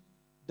today,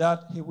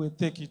 that he will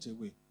take it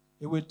away.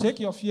 He will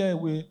take your fear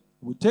away.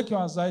 He will take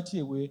your anxiety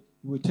away.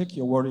 He will take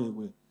your worry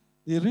away.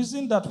 The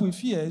reason that we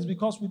fear is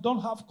because we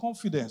don't have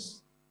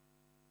confidence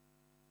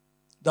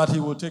that he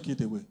will take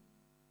it away.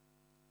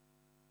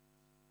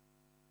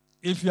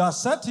 If you are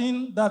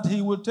certain that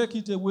he will take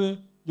it away,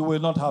 you will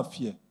not have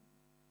fear.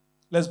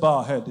 Let's bow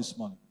our head this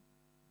morning.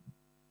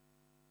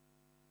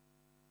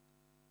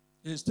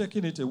 He's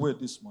taking it away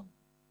this morning.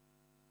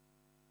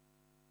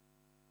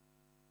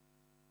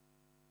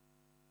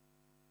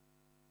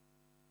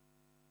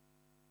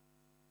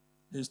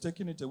 He's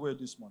taking it away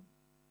this morning.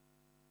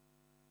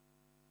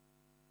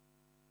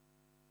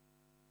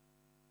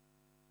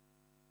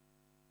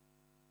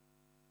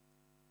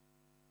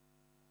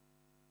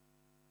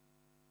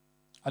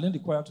 I need the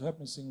choir to help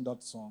me sing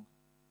that song.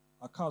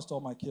 I cast all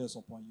my cares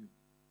upon you.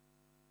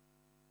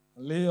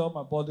 I lay all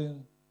my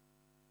burden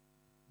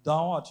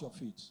down at your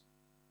feet.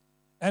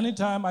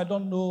 Anytime I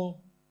don't know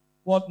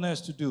what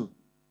next to do,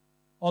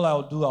 all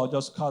I'll do, I'll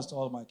just cast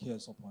all my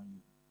cares upon you.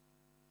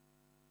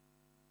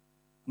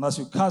 And as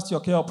you cast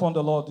your care upon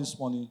the Lord this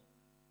morning,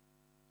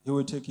 he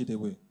will take it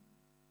away.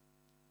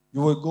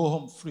 You will go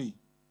home free.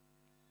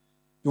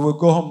 You will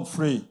go home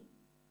free.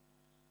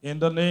 In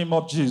the name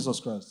of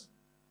Jesus Christ.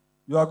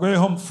 You are going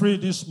home free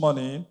this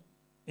morning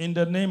in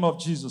the name of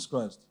Jesus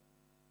Christ.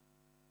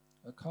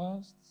 I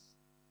cast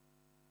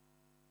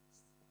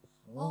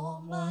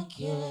all my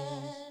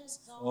cares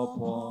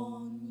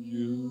upon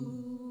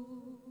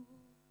you.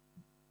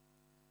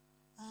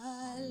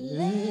 I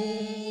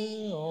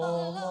lay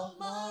all of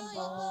my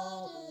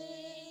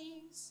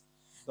burdens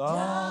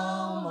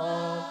down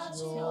at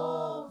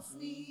your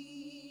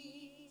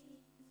feet.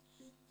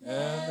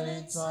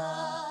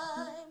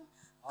 Anytime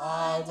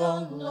I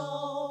don't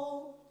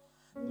know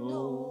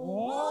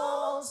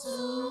what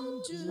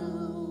to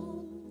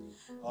do,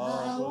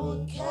 I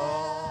will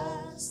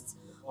cast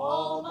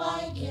all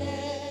my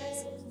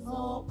cares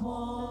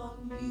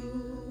upon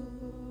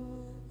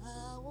you. I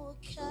will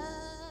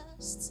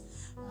cast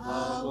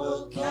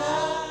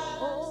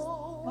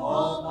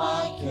all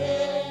my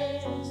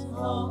cares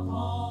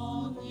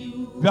upon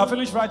you. If you are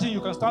finished writing,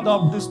 you can stand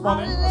up this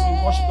morning as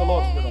we worship the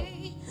Lord together.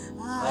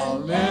 I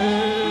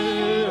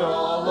lay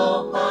all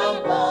of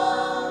my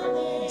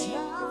burdens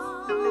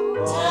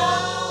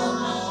down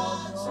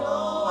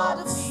at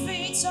the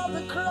feet of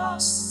the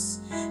cross.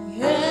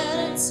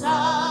 Anytime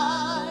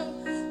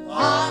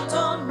I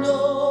don't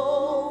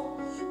know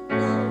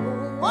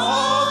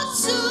what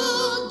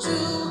to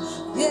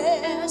do,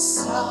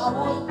 yes, I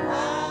will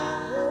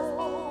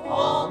cast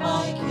all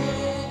my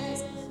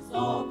cares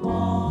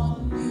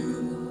upon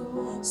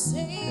you.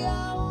 Say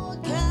I will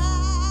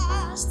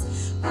cast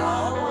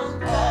all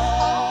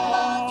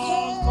my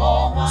cares,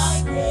 all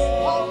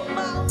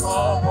my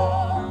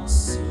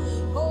worries.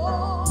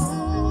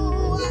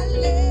 Oh,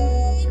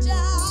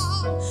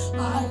 I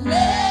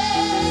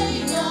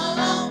lay down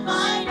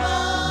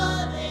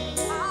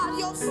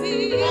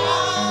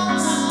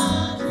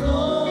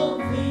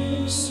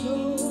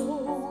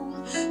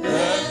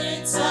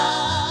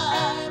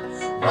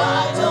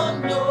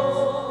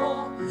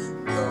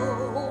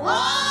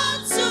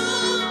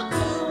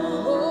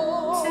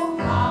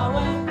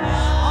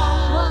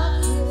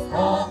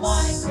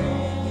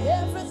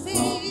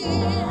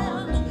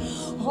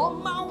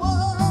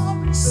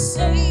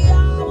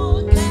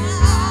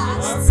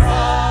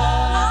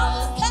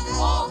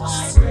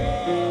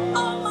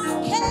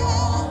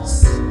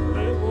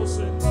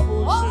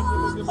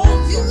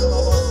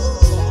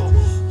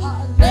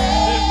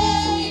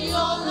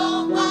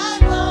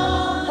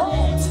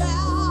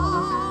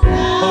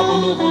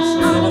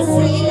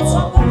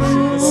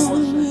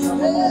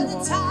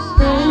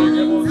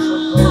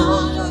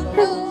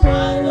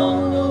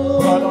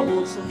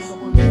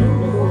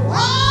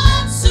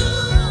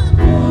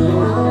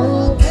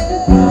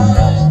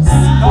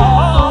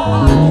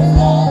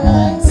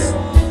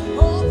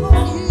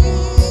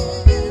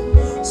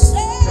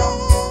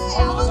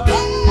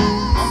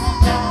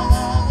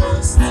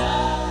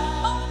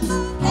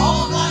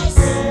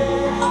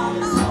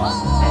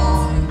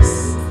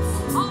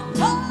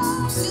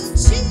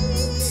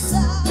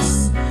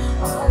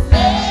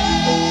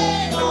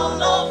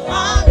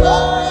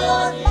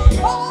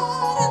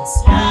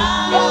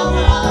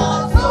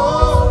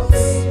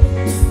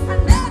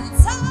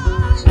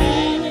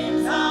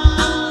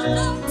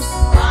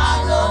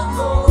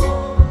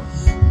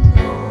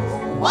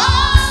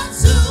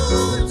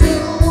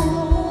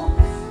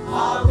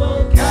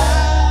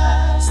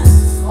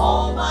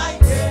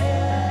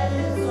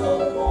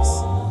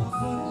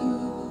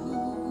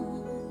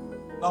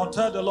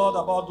tell the Lord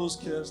about those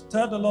cares.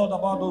 Tell the Lord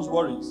about those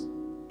worries.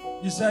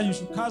 He said you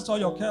should cast all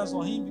your cares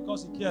on him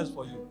because he cares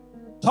for you.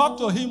 Talk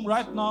to him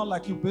right now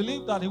like you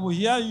believe that he will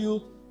hear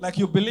you, like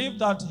you believe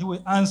that he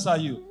will answer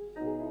you.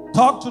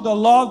 Talk to the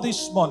Lord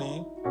this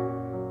morning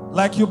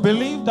like you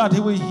believe that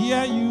he will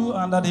hear you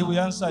and that he will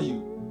answer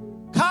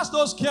you. Cast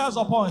those cares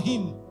upon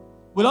him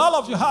with all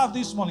of your heart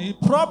this morning. He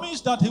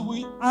promised that he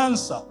will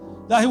answer,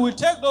 that he will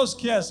take those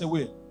cares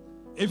away.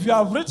 If you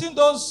have written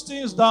those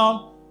things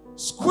down,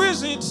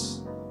 squeeze it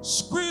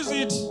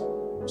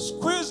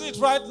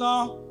right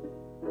now.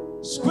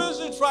 Squeeze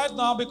it right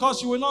now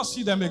because you will not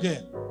see them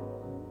again.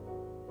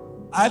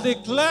 I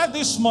declare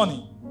this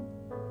morning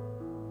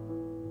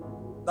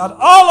that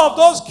all of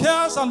those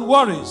cares and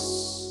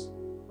worries,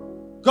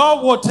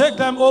 God will take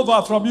them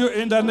over from you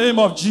in the name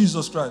of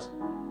Jesus Christ.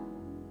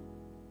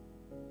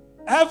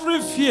 Every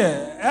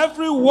fear,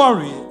 every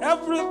worry,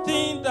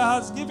 everything that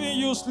has given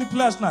you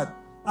sleepless night,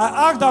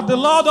 I ask that the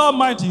Lord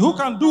Almighty, who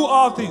can do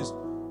all things,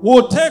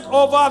 will take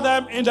over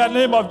them in the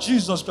name of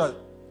Jesus Christ.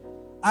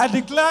 I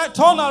declare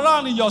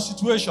turnaround in your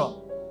situation.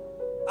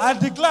 I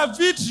declare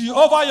victory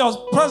over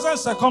your present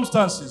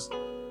circumstances.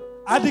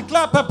 I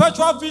declare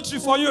perpetual victory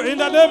for you in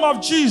the name of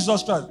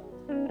Jesus Christ.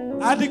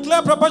 I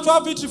declare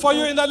perpetual victory for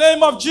you in the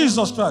name of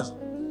Jesus Christ.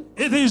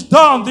 It is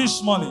done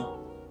this morning.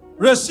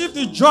 Receive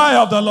the joy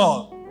of the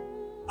Lord.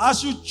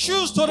 As you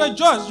choose to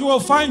rejoice, you will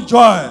find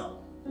joy.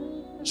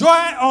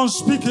 Joy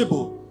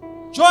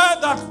unspeakable. Joy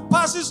that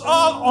passes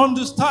all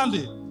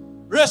understanding.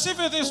 Receive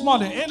it this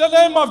morning in the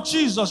name of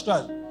Jesus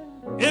Christ.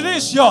 It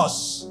is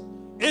yours.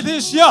 It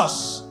is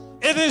yours.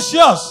 It is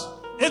yours.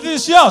 It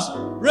is yours.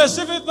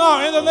 Receive it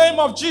now in the name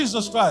of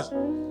Jesus Christ.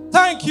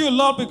 Thank you,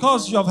 Lord,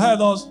 because you have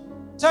heard us.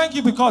 Thank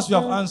you because you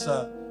have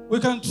answered. We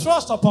can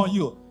trust upon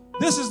you.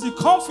 This is the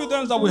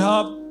confidence that we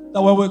have,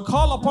 that when we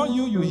call upon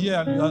you, you hear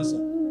and you answer.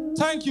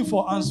 Thank you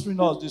for answering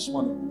us this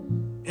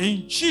morning.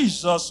 In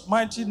Jesus'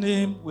 mighty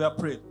name, we are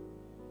praying.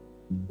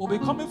 We'll be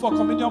coming for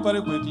communion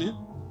very quickly.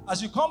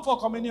 As you come for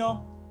communion,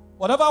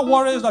 whatever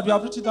worries that you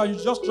have written down,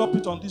 you just drop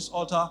it on this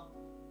altar.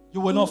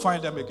 You will not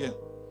find them again.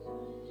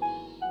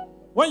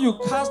 When you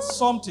cast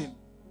something,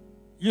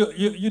 you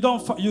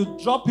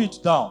drop it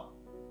down.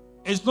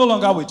 It's no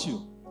longer with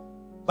you.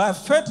 By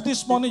faith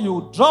this morning,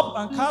 you drop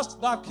and cast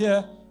that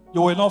care.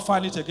 You will not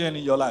find it again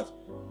in your life.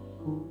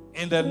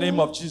 In the name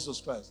of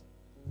Jesus Christ.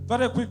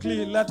 Very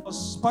quickly, let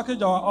us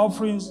package our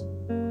offerings.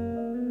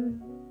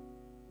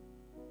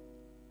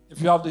 If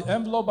you have the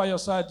envelope by your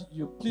side,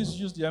 you please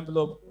use the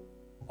envelope.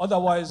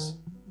 Otherwise,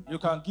 you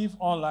can give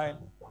online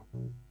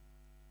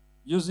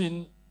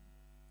using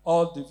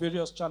all the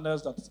various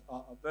channels that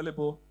are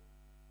available.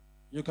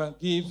 You can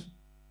give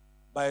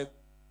by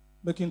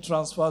making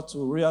transfer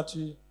to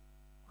Realty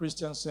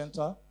Christian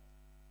Center.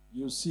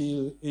 You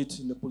see it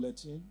in the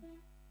bulletin.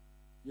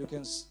 You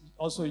can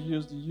also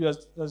use the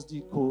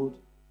USSD code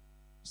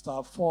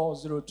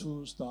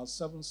 *402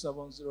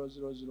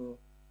 *77000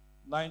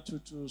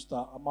 922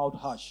 amount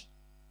hash.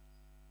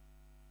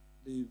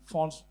 The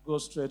funds go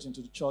straight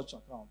into the church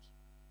account.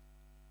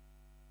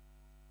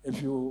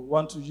 If you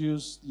want to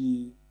use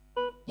the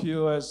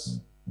POS,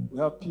 we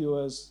have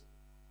POS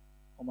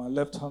on my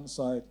left-hand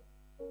side.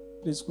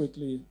 Please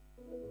quickly.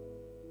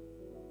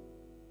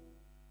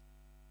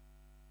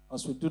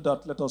 As we do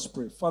that, let us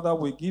pray. Father,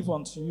 we give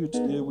unto you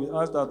today. We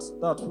ask that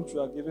that which we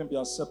are giving be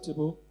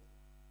acceptable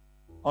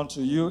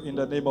unto you in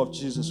the name of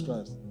Jesus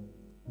Christ.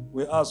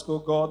 We ask, oh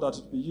God, that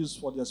it be used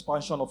for the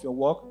expansion of your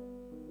work,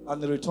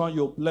 and in return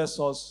you'll bless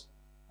us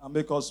and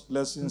make us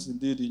blessings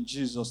indeed in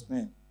Jesus'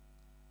 name.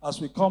 As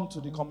we come to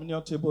the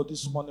communion table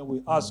this morning,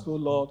 we ask, oh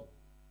Lord,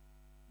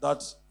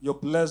 that you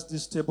bless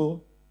this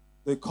table,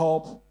 the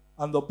cup,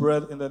 and the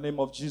bread in the name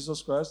of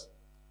Jesus Christ.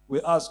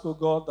 We ask, oh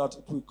God, that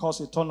it will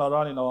cause a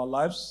turnaround in our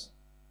lives.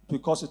 It will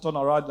cause a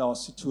turnaround in our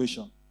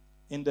situation.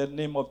 In the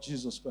name of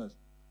Jesus Christ.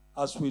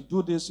 As we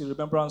do this in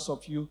remembrance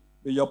of you,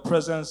 may your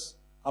presence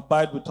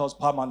abide with us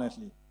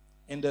permanently.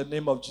 In the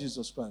name of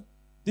Jesus Christ.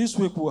 This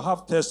week we'll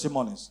have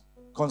testimonies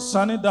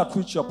concerning that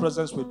which your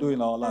presence will do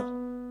in our life.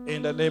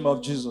 In the name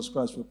of Jesus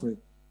Christ we pray.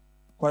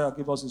 Choir,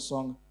 give us a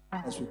song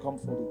as we come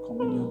for the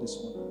communion this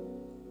morning.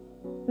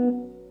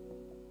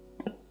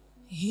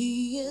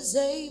 He is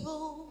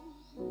able,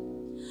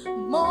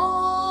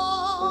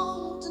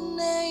 more than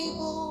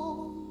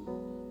able,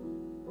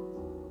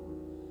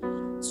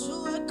 to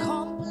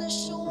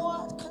accomplish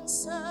what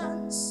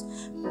concerns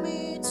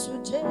me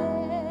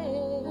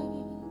today.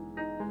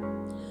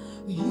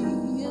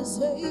 He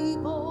is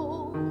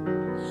able,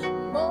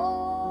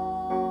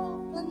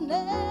 more than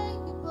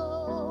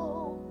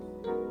able,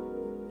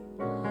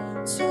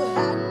 to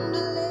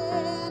handle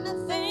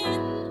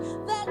anything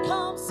that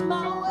comes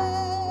my way.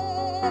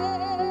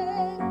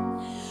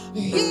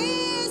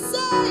 He's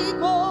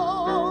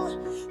able,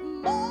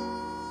 more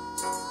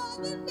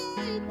than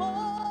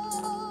able,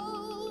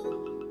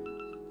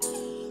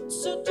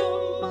 to do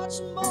much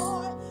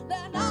more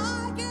than I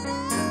can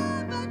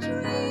ever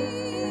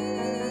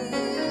dream.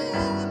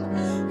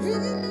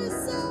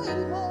 He's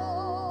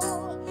able,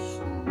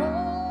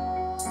 more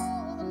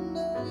than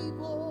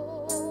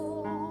able.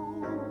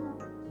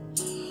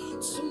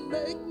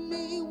 make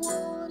me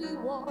what He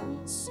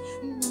wants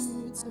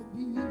me to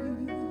be.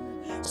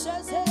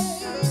 Says, hey,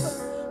 here is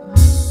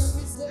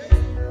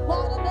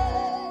more than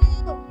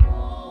able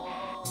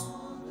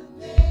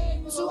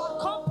to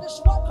accomplish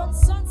what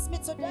concerns me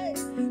today.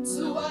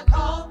 To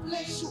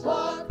accomplish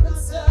what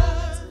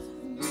concerns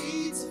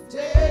me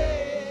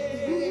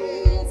today. He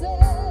is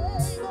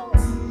able.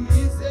 He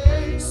is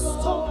able.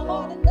 So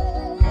more than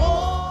able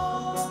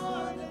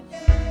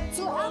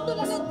to handle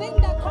anything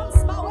that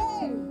comes my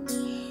way.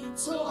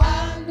 To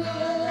handle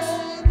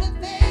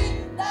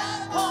everything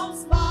that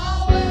comes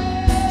my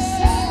way.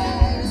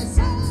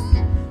 Say,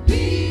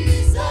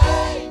 He's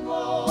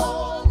able,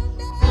 more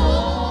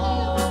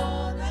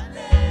than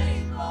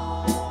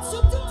able, to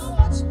do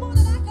much more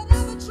than I could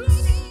ever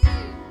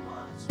dream,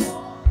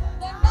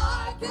 than I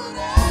could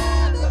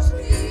ever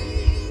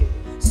dream.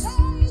 Say,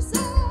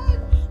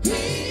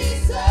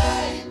 He's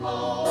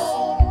able,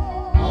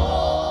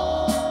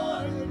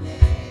 more than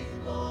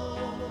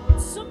able,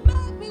 to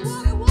make me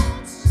what He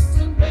wants,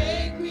 to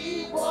make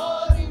me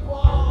what He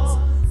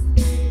wants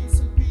me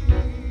to be.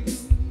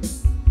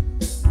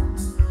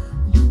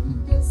 He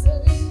is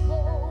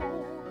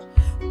able,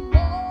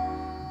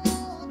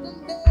 more than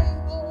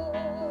able,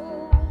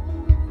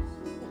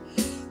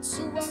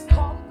 to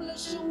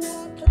accomplish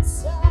what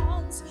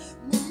concerns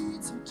me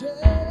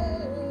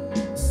today.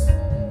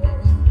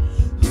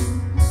 He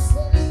is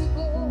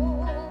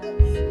able,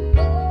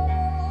 more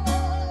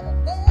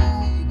than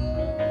able,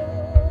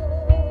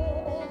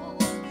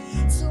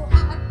 to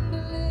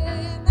handle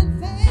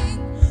anything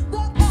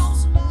that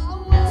comes my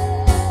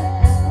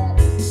way.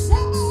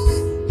 Say,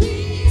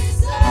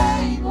 He's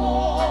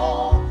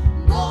able,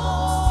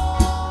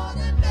 more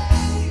than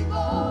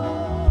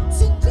able,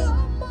 to do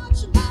much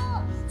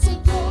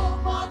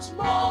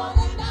more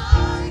than I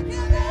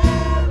can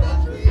ever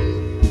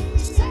dream.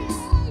 Say,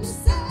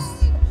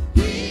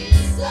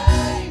 He's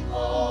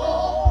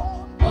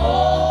able,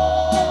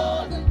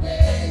 more than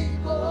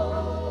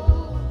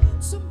able,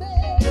 to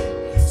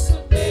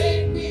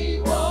make me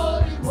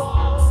what He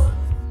wants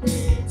me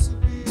to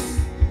be.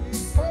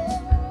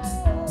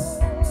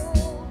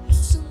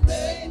 To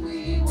make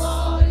me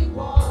what He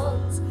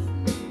wants me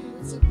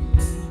to be.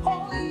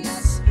 Oh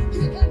yes, He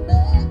can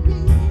make me,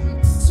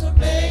 to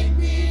make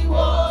me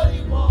what He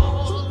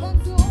wants. He can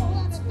do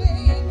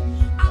anything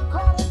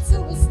according to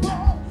His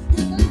word. He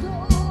can do,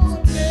 to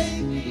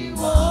make me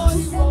what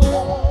He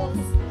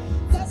wants.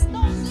 There's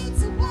no need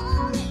to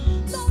worry,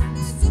 no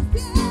need to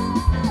fear.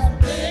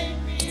 Make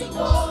me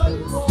what He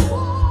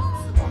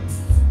wants,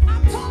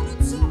 according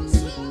to His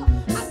will,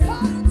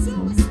 according to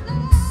His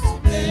plan.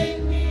 Make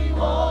me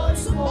what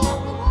He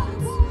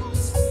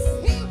wants.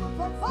 He will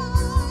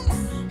provide.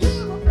 He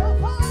will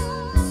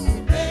provide.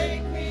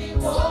 Make me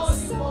what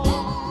He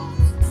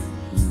wants.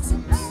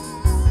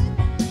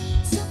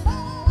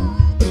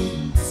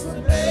 To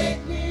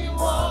make me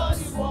what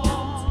He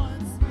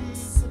wants me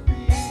to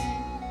be.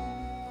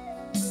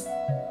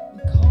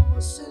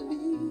 Because He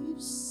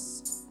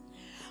lives,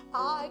 I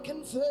can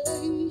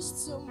face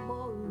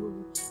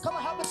tomorrow. Come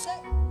on, help me say.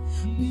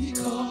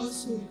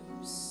 Because He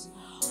lives,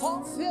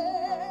 all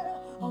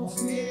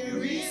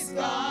fear is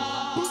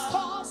gone.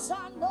 Because I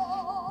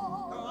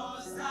know,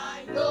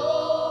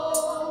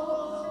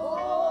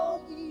 oh,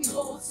 He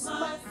holds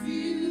my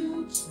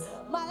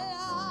future, my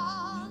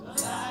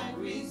life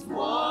is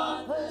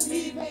worth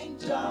living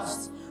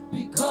just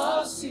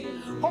because He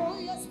lives. Oh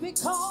yes,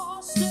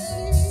 because He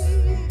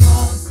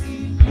lives.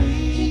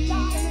 He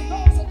died and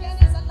rose again,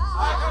 He's alive. I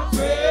can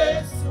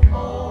face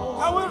tomorrow.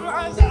 Can we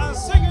rise and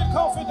sing it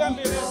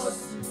confidently?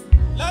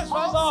 Let's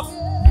rise up.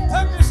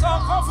 Take this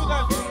song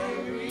confidently.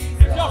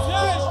 If your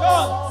fear is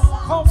gone,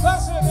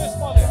 confess it this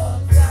morning.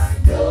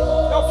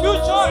 Your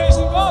future is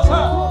in God's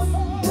hand.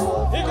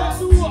 He can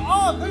do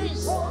all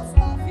things.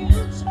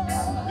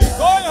 You're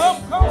going home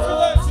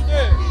confident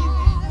today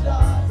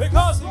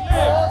because He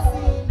lives.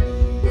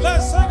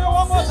 Let's sing it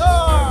one more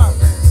time.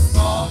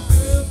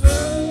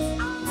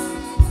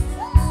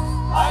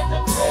 I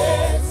can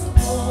face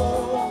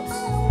tomorrow.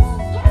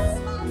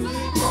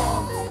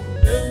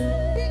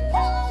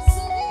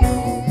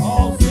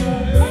 All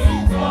fear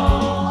is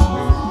gone.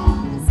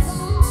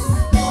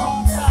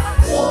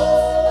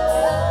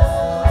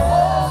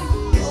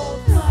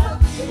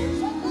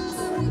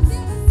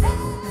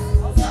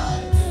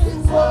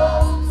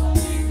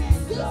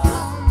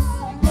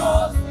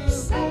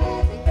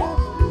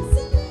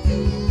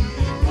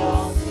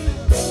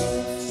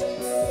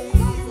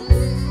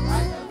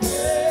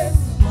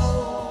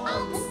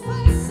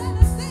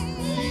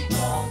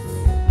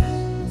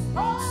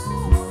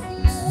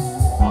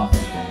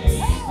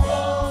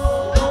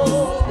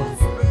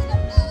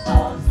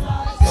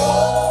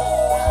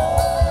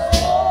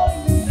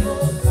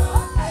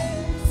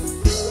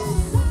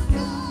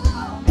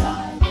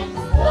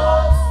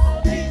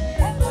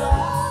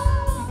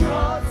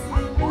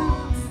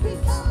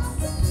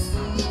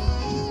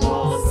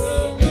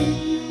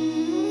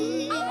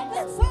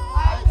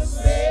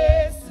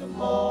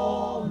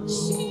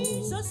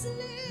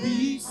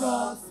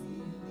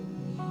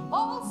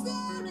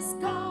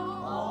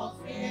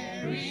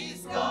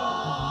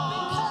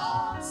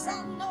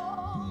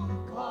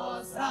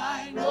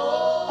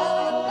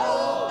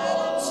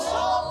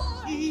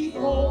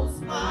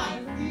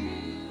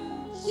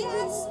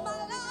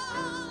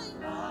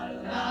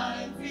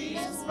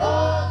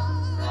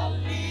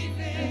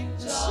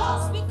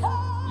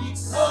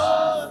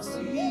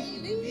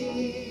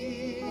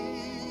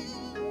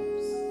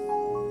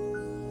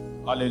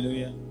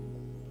 Hallelujah.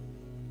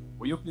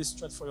 Will you please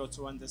stretch for your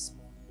two hands this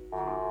morning?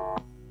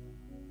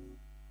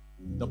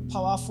 The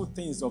powerful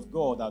things of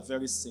God are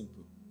very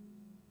simple.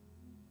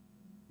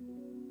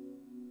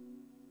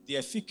 The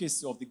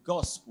efficacy of the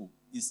gospel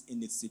is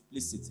in its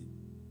simplicity.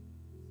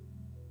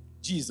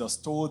 Jesus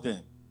told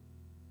them,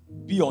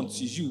 be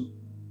unto you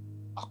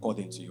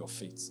according to your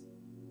faith.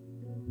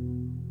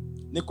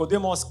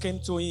 Nicodemus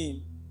came to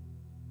him.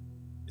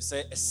 He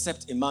said,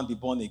 except a man be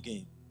born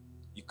again,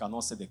 you cannot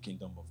see the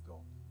kingdom of God.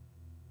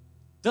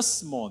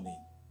 This morning,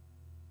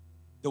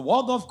 the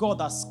word of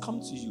God has come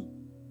to you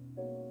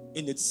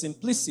in its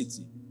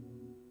simplicity,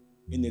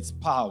 in its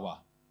power,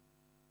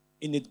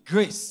 in its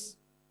grace,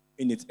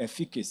 in its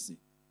efficacy.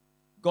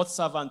 God's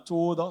servant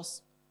told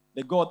us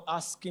that God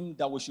asked him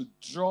that we should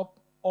drop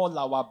all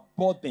our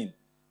burden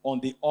on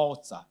the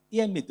altar.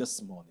 Hear me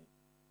this morning.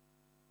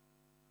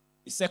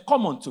 He said,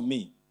 come unto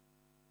me,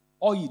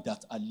 all ye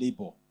that are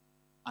labor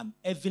and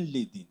heavy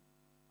laden,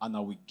 and I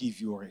will give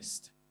you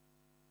rest.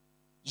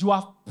 You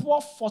have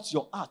poured forth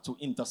your heart to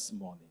him this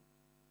morning.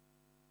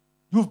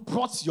 You've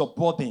brought your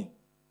burden.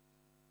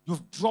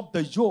 You've dropped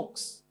the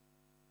yokes.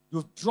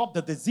 You've dropped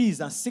the disease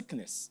and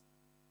sickness.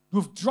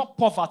 You've dropped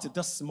poverty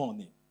this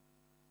morning.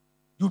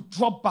 You've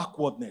dropped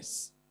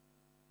backwardness.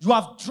 You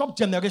have dropped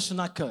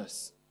generational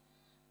curse.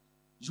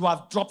 You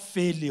have dropped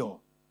failure.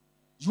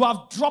 You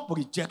have dropped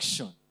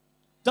rejection.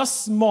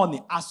 This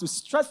morning, as you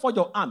stretch for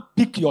your hand,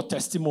 pick your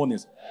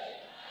testimonies.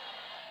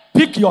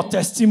 Pick your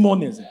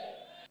testimonies.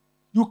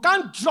 You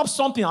can't drop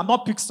something and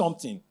not pick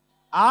something.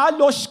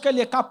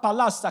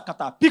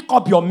 Pick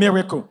up your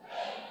miracle.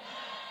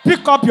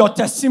 Pick up your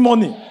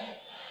testimony.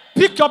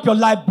 Pick up your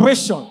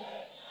liberation.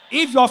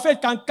 If your faith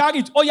can carry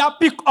it, oh yeah,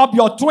 pick up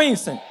your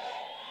twins.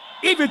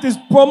 If it is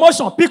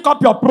promotion, pick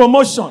up your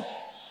promotion.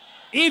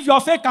 If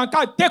your faith can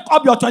carry, take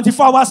up your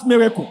 24 hours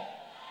miracle.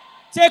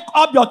 Take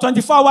up your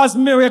 24 hours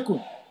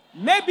miracle.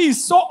 Maybe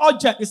it's so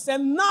urgent. He said,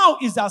 now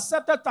is the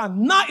accepted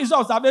time. Now is your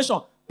observation.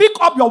 Pick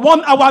up your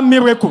 1 hour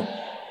miracle.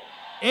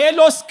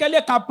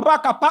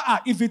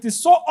 If it is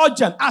so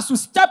urgent, as you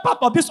step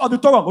out of this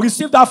auditorium,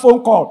 receive that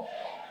phone call.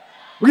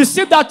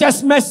 Receive that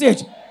text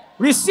message.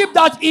 Receive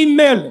that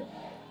email.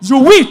 You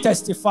will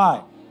testify.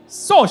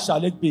 So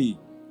shall it be.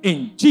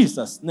 In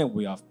Jesus' name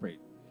we have prayed.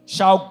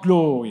 Shout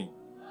glory.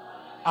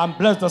 I'm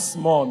blessed this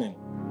morning.